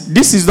thing is,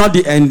 this is not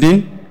the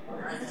ending.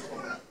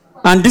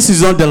 And this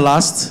is not the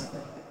last.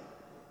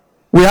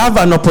 We have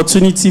an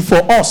opportunity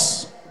for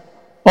us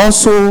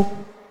also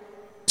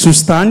to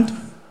stand,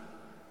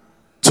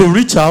 to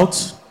reach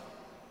out,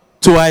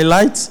 to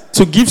highlight,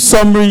 to give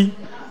summary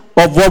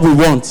of what we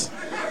want.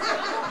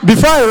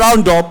 Before I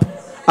round up,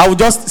 I will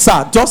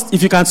just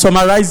if you can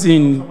summarize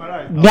in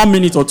 1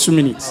 minute or 2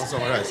 minutes.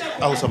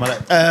 I will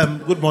summarize.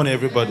 Good morning,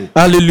 everybody.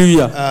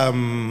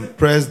 Hallelujah.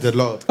 Praise the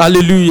Lord.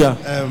 Hallelujah.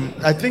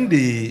 I think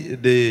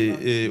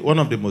the one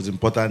of the most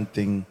important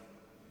thing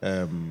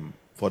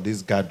for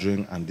this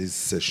gathering and this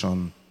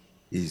session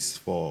is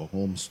for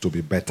homes to be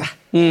better.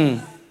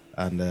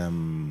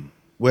 And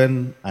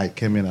when I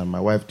came in and my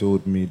wife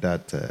told me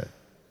that,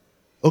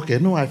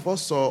 I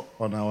first saw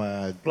on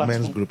our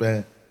men's group,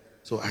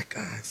 so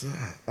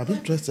I'm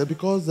interested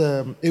because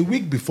a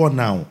week before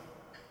now,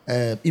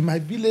 in my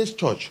village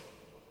church,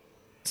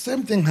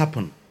 same thing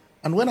happened.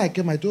 And when I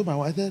came, I told my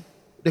wife that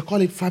they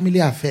call it family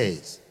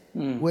affairs,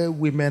 where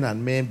women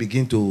and men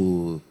begin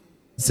to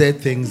say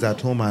things at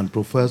home and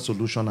prefer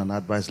solution and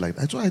advice like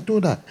that. So I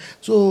told her.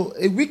 So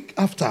a week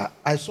after,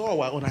 I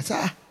saw our own, I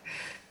said,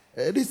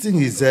 this thing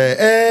is, so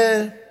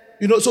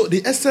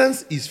the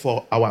essence is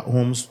for our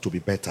homes to be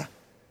better.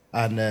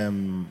 And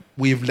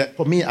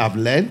I've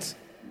learned,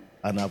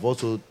 and I've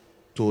also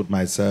told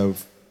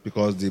myself,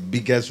 because the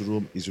biggest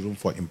room is room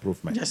for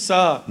improvement. Yes,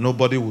 sir.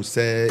 Nobody will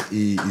say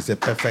he is a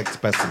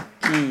perfect person.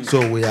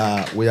 So we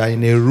are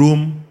in a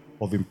room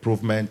of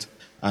improvement,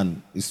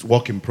 and it's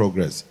work in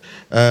progress.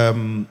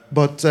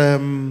 But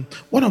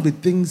one of the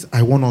things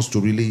I want us to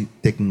really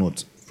take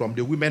note from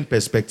the women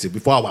perspective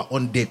before our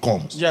own day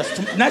comes.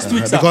 Yes, next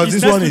week, sir. Because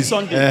this one is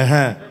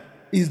Sunday.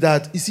 Is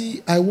that, you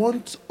see, I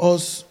want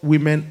us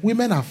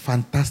women are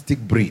fantastic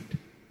breed.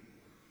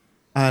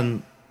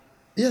 And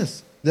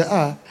yes, they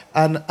are.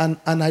 And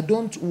I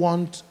don't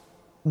want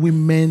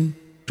women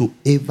to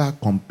ever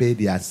compare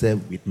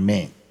themselves with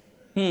men.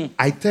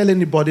 I tell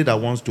anybody that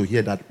wants to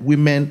hear that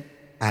women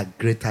are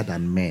greater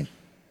than men.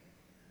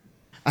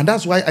 And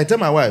that's why I tell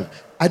my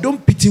wife, I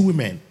don't pity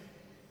women.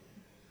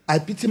 I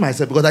pity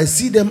myself because I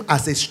see them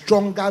as a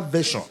stronger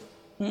version.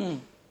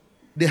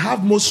 They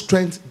have more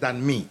strength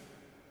than me.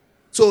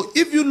 So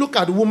if you look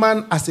at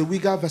woman as a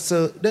weaker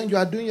vessel, then you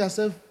are doing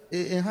yourself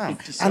a harm.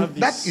 And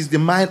that is the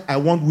mind I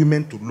want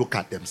women to look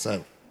at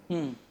themselves.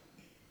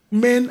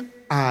 Men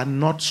are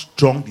not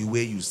strong the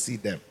way you see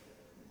them.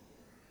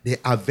 They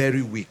are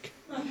very weak.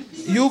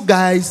 You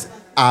guys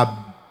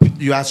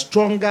you are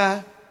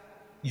stronger,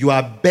 you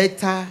are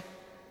better,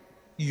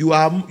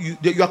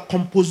 your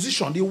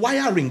composition, the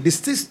wiring, the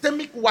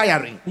systemic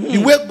wiring, the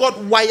way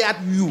God wired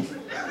you.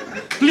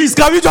 Please,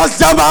 can we just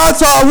jump out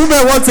to our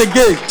women once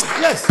again?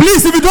 Yes.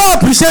 Please, if you don't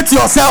appreciate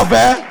yourself,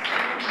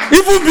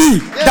 even me,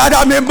 that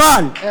I'm a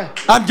man,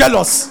 I'm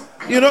jealous.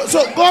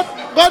 So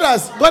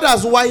God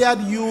has wired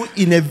you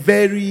in a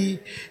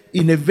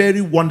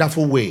very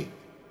wonderful way,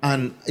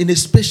 and in a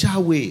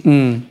special way,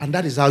 and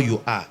that is how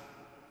you are.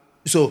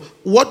 So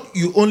what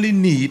you only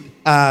need,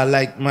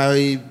 like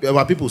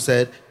our people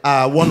said,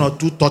 1 or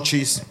 2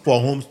 touches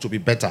for homes to be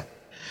better.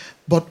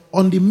 But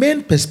on the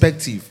main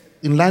perspective,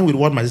 in line with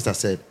what my sister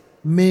said,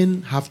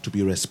 men have to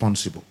be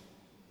responsible.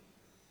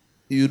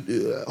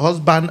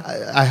 husband,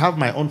 I have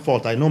my own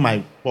fault. I know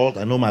my fault.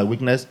 I know my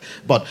weakness.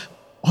 But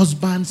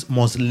husbands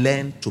must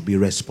learn to be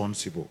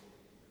responsible.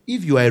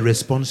 If you are a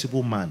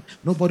responsible man,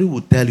 nobody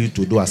will tell you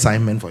to do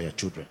assignment for your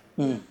children.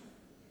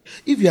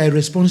 If you are a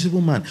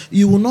responsible man,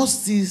 you will not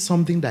see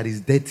something that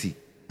is dirty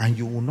and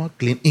you will not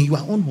clean in your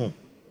own home.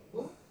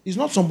 It's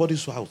not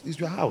somebody's house. It's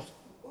your house.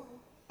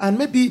 And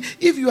maybe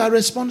if you are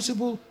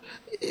responsible,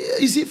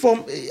 is it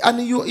from, and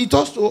it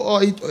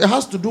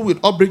has to do with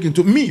upbringing.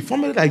 To me,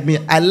 somebody like me,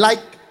 I like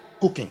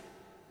cooking.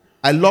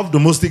 I love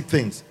domestic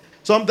things.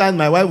 Sometimes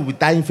my wife will be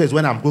tying face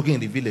when I'm cooking in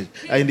the village,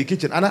 in the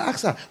kitchen. And I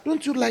ask her,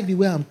 don't you like the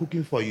way I'm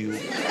cooking for you?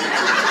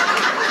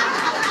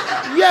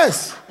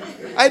 Yes.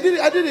 I did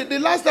it. The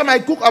last time I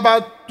cooked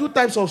about 2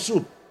 types of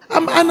soup.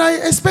 And I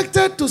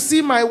expected to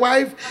see my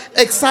wife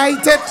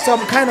excited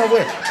some kind of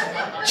way.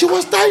 She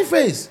was tying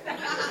face.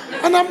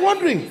 And I'm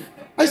wondering,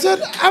 I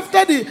said,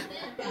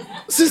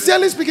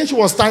 sincerely speaking, she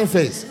was tying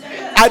face.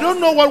 I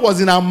don't know what was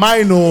in her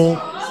mind, no.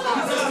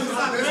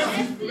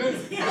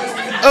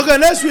 Okay,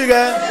 next week,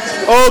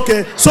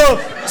 Okay, so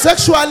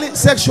sexually,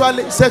 praise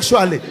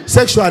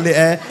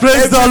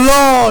the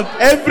Lord.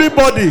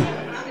 Everybody,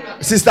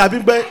 Sister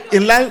Bimbe,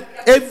 in life,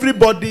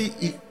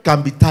 everybody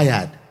can be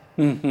tired.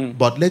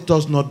 But let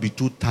us not be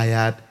too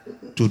tired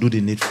to do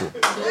the needful.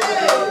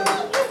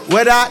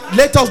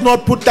 Let us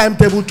not put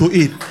timetable to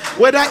it.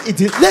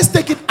 Let's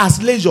take it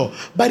as leisure.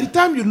 By the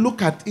time you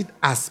look at it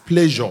as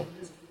pleasure,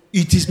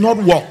 it is not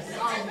work.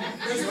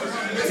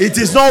 It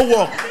is not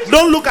work.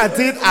 Don't look at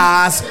it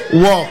as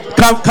work.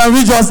 Can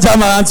we just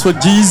jam our hands for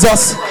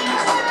Jesus?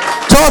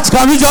 Church,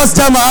 can we just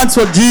jam our hands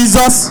for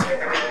Jesus?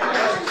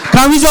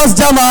 Can we just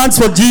jam our hands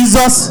for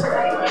Jesus?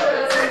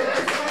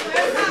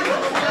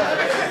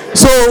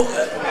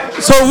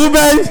 So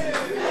women,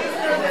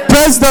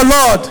 praise the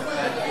Lord.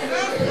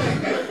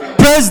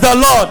 Praise the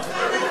Lord.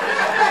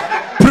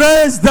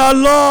 Praise the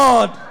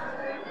Lord.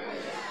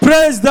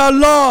 Praise the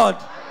Lord.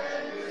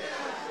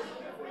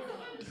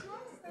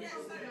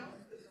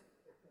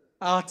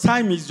 Our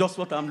time is just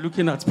what I'm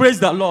looking at. Praise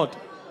the Lord.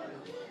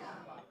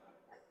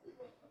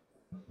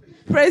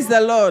 Praise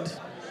the Lord.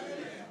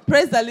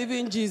 Praise the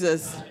living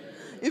Jesus.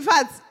 In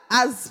fact,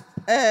 as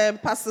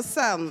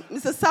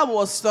Mr. Sam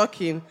was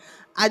talking,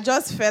 I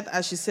just felt I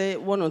should say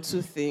 1 or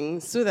 2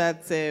 things so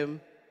that,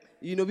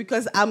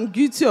 because I'm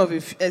guilty of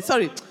it.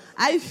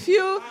 I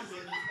feel...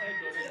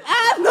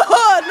 no,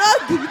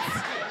 not guilty.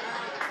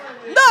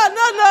 No.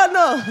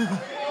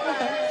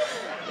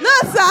 No,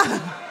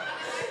 sir.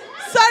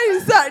 Sorry.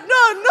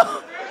 No.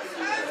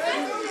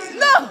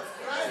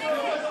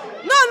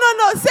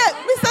 Say,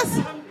 Mr.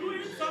 I'm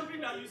doing something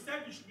that you said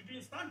you should be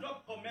doing. Stand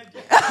up, comment.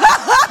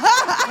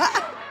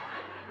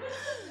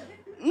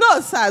 No,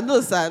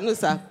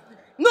 sir.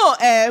 No,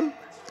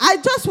 I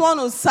just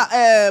want to,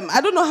 I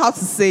don't know how to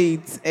say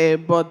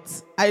it,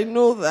 but I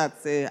know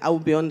that I will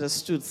be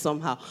understood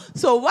somehow.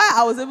 So why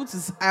I was able to,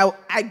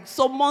 I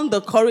summoned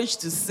the courage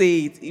to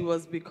say it, it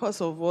was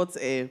because of what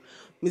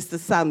Mr.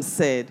 Sam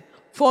said.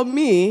 For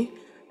me,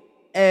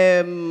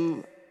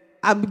 I'm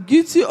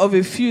guilty of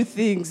a few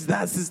things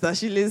that Sister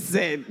Shile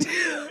said.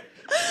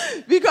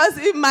 Because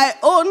in my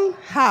own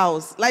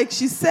house, like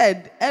she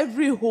said,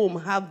 every home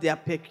have their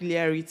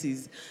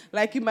peculiarities.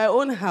 Like in my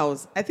own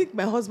house, I think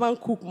my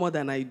husband cooks more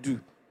than I do.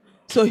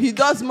 So he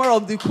does more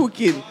of the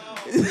cooking.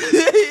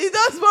 He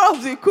does more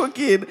of the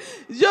cooking.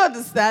 Do you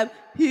understand?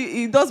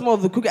 He does more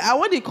of the cooking. And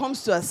when it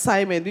comes to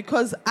assignment,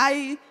 because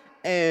my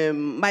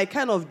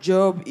kind of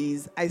job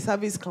is I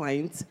service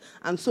clients,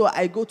 and so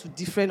I go to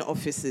different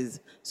offices.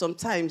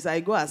 Sometimes I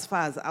go as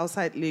far as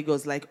outside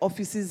Lagos, like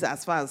offices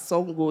as far as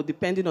some go,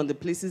 depending on the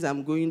places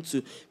I'm going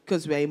to,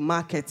 because we're in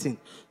marketing.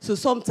 So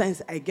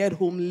sometimes I get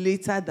home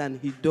later than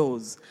he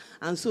does.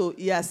 And so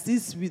he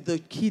assists with the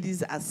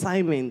kids'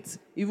 assignment,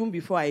 even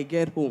before I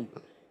get home,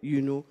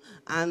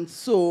 And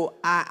so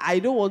I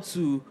don't want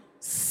to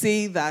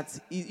say that,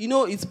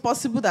 it's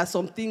possible that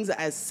some things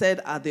are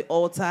said at the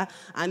altar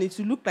and it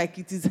will look like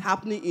it is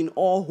happening in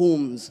all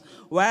homes,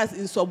 whereas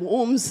in some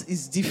homes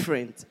it's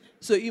different.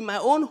 So in my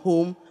own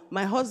home,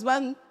 my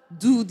husband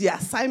do the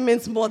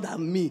assignments more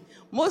than me.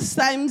 Most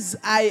times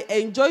I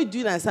enjoy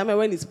doing assignment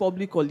when it's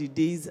public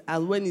holidays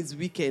and when it's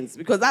weekends,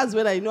 because that's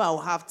when I know I'll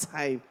have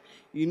time.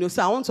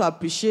 So I want to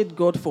appreciate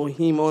God for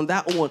him on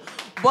that one.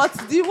 But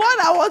the one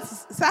I want,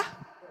 sir?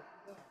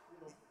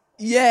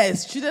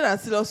 Yes, children are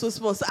still also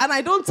small. And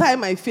I don't tie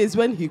my face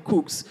when he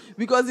cooks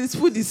because his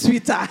food is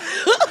sweeter.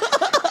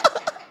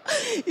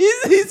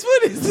 His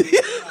food is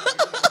sweeter.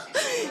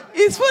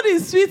 His food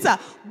is sweeter.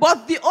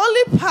 But the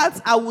only part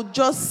I would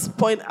just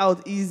point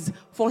out is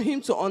for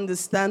him to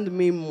understand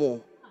me more.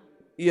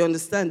 You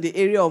understand? The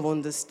area of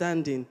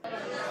understanding.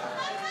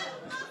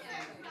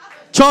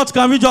 Church,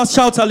 can we just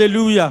shout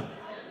hallelujah?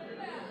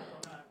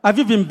 Have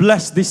you been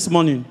blessed this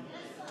morning?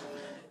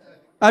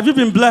 Have you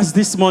been blessed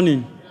this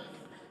morning?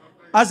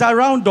 As I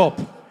round up,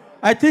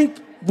 I think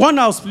one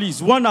house,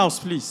 please.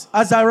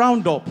 As I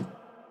round up,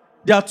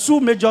 there are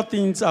 2 major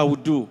things I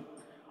would do.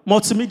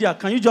 Multimedia,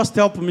 can you just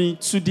help me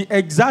to the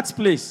exact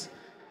place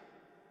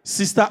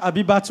Sister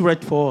Abibat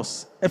read for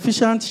us.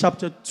 Ephesians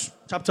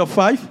chapter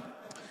 5,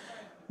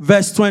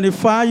 verse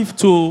 25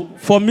 to,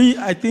 for me,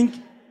 I think,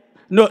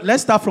 no,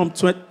 let's start from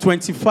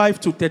 25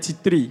 to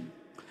 33.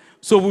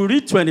 So we'll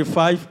read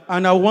 25,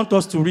 and I want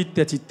us to read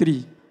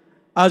 33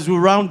 as we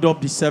round up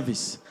the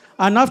service.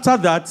 And after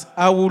that,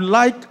 I would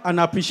like and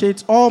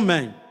appreciate all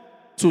men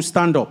to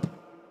stand up.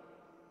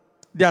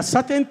 There are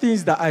certain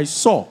things that I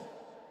saw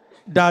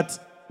that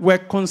were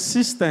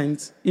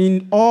consistent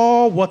in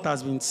all what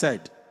has been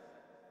said.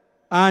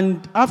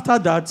 And after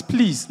that,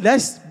 please,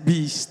 let's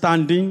be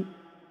standing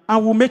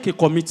and we'll make a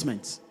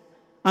commitment.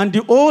 And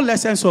the whole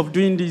essence of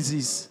doing this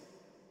is,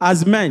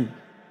 as men,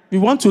 we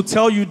want to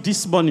tell you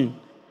this morning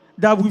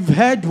that we've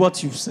heard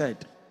what you've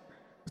said.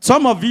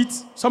 Some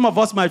of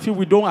us might feel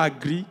we don't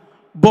agree,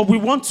 but we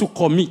want to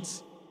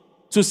commit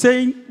to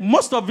saying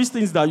most of these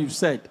things that you've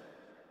said,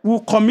 we'll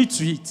commit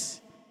to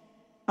it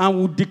and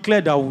we'll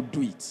declare that we'll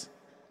do it.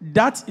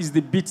 That is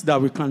the bit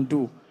that we can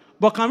do.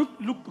 But can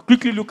we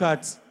quickly look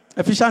at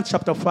Ephesians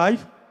chapter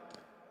 5,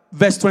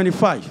 verse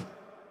 25.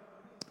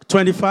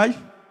 25.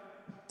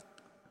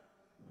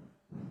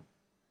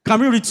 Can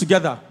we read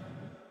together?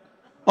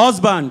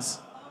 Husbands,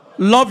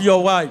 love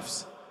your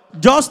wives,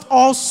 just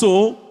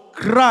also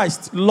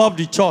Christ loved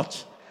the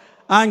church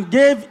and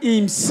gave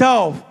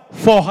himself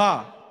for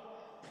her.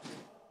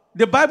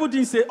 The Bible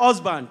didn't say,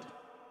 husband,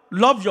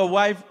 love your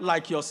wife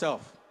like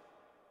yourself.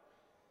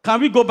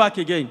 Can we go back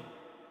again?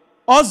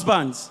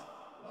 Husbands,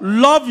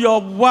 love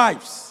your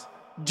wives,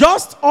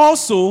 just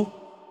also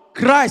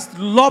Christ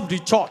loved the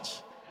church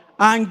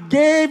and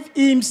gave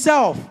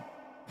himself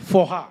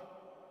for her.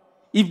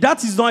 If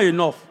that is not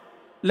enough,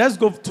 let's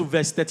go to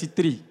verse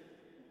 33.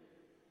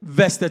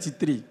 Verse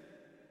 33.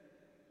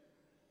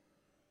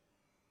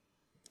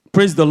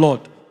 Praise the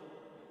Lord.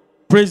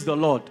 Praise the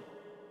Lord.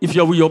 If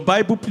you're with your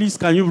Bible, please,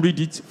 can you read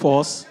it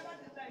for us?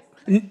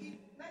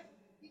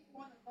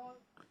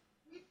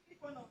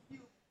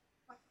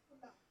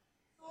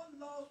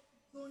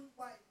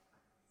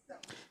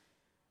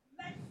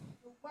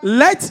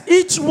 Let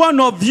each one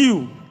of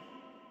you,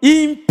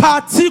 in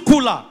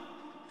particular.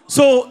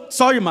 So,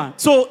 sorry, man.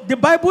 So, the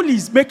Bible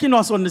is making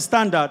us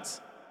understand that,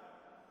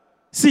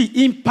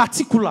 see, in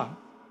particular,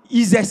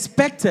 is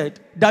expected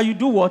that you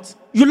do what?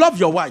 You love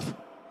your wife.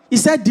 He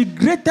said the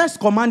greatest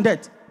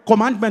commandment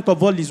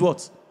of all is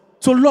what?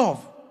 To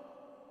love.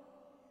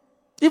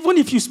 Even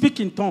if you speak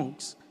in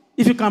tongues,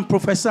 if you can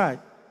prophesy,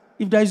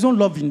 if there is no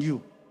love in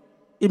you,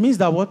 it means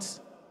that what?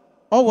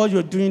 All what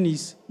you're doing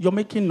is you're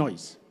making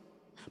noise.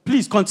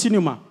 Please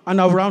continue, ma,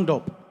 and I'll round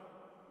up.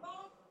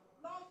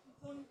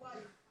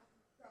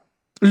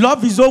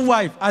 Love his own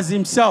wife as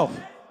himself.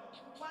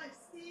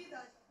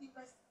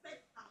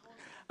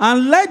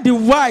 And let the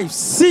wife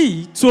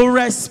see to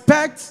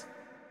respect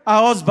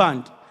her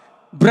husband.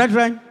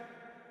 Brethren,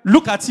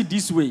 look at it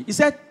this way. He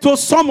said, to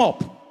sum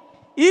up,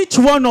 each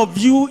one of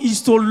you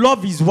is to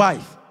love his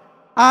wife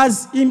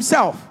as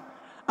himself.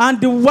 And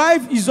the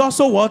wife is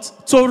also what?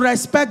 To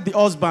respect the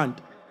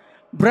husband.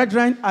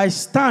 Brethren, I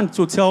stand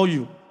to tell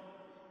you,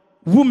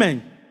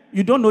 women,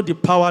 you don't know the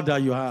power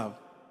that you have.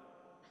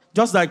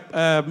 Just like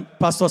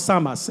Pastor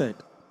Sam has said,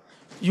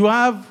 you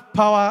have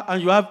power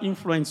and you have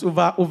influence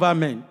over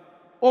men,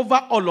 over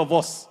all of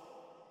us.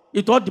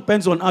 It all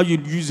depends on how you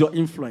use your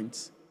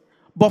influence.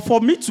 But for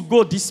me to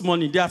go this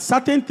morning, there are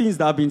certain things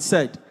that have been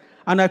said.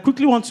 And I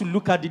quickly want to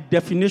look at the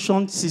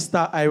definition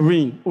Sister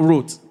Irene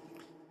wrote.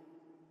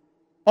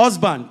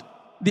 Husband,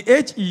 the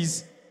H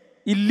is,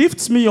 he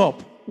lifts me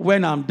up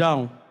when I'm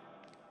down.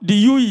 The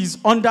U is,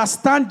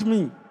 understand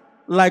me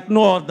like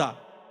no other.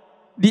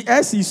 The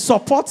S is,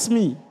 supports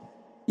me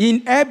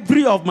in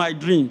every of my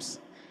dreams.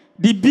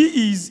 The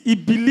B is, he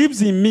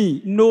believes in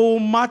me no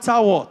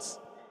matter what.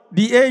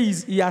 The A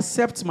is, he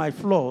accepts my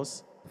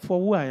flaws for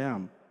who I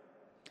am.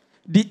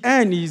 The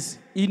N is,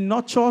 he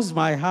nurtures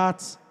my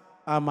heart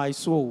and my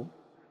soul.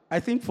 I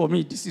think for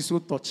me, this is so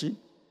touching.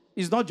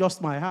 It's not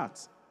just my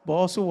heart, but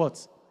also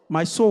what?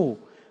 My soul.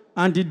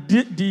 And the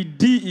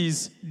D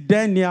is,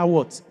 then near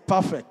what?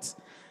 Perfect.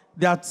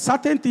 There are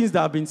certain things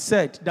that have been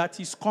said that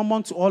is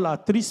common to all our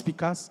three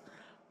speakers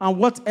and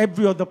what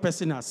every other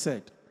person has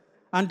said.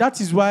 And that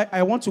is why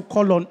I want to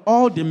call on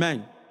all the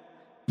men.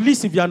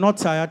 Please, if you are not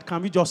tired,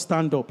 can we just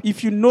stand up?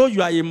 If you know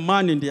you are a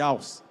man in the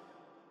house,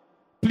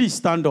 please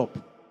stand up.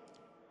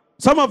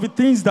 Some of the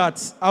things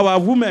that our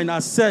women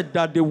have said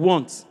that they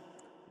want,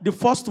 the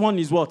first one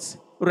is what?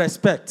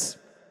 Respect.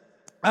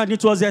 And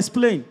it was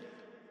explained,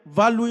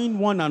 valuing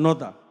one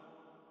another.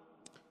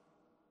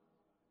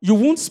 You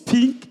won't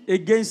speak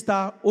against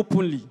her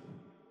openly.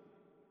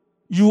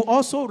 You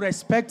also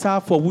respect her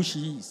for who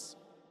she is.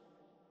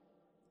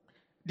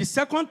 The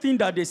second thing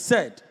that they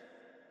said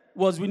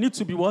was we need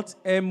to be what?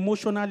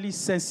 Emotionally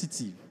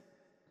sensitive.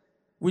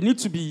 We need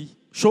to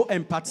show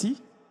empathy.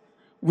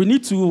 We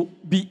need to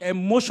be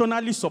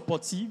emotionally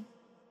supportive.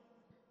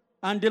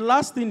 And the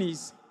last thing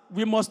is,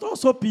 we must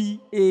also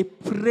be a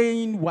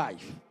praying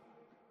wife.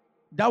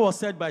 That was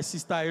said by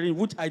Sister Irene,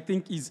 which I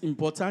think is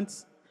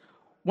important.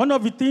 One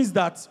of the things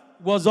that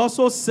was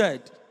also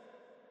said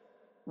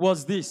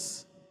was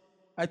this.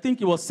 I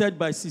think it was said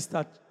by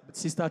Sister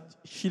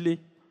Shile,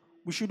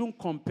 we shouldn't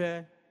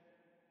compare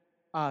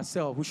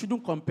ourselves. We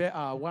shouldn't compare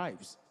our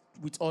wives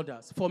with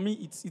others. For me,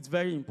 it's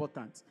very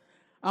important.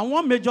 And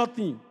one major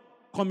thing,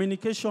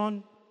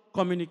 communication.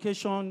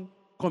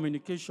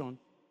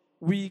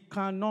 We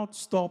cannot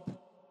stop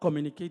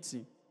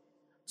communicating.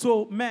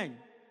 So, men,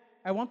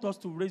 I want us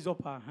to raise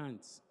up our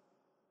hands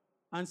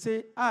and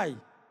say, I,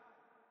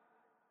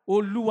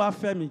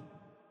 Oluwafemi,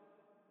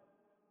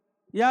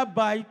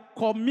 hereby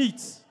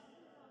commit.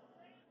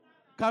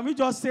 Can we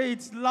just say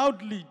it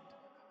loudly?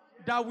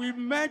 That we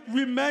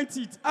meant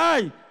it.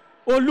 I,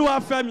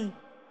 Oluwafemi,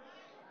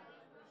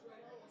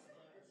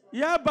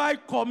 hereby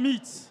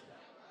commit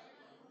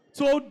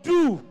to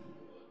do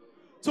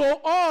to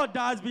all that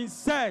has been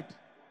said.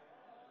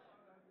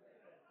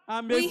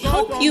 We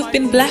hope you've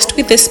been blessed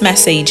with this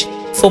message.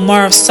 For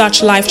more of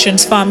such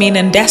life-transforming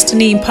and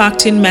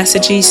destiny-impacting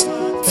messages,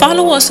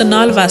 follow us on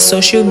all of our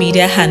social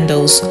media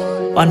handles.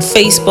 On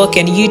Facebook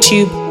and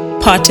YouTube,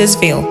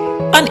 Pottersville.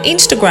 On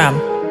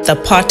Instagram, The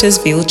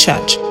Pottersville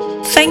Church.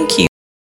 Thank you.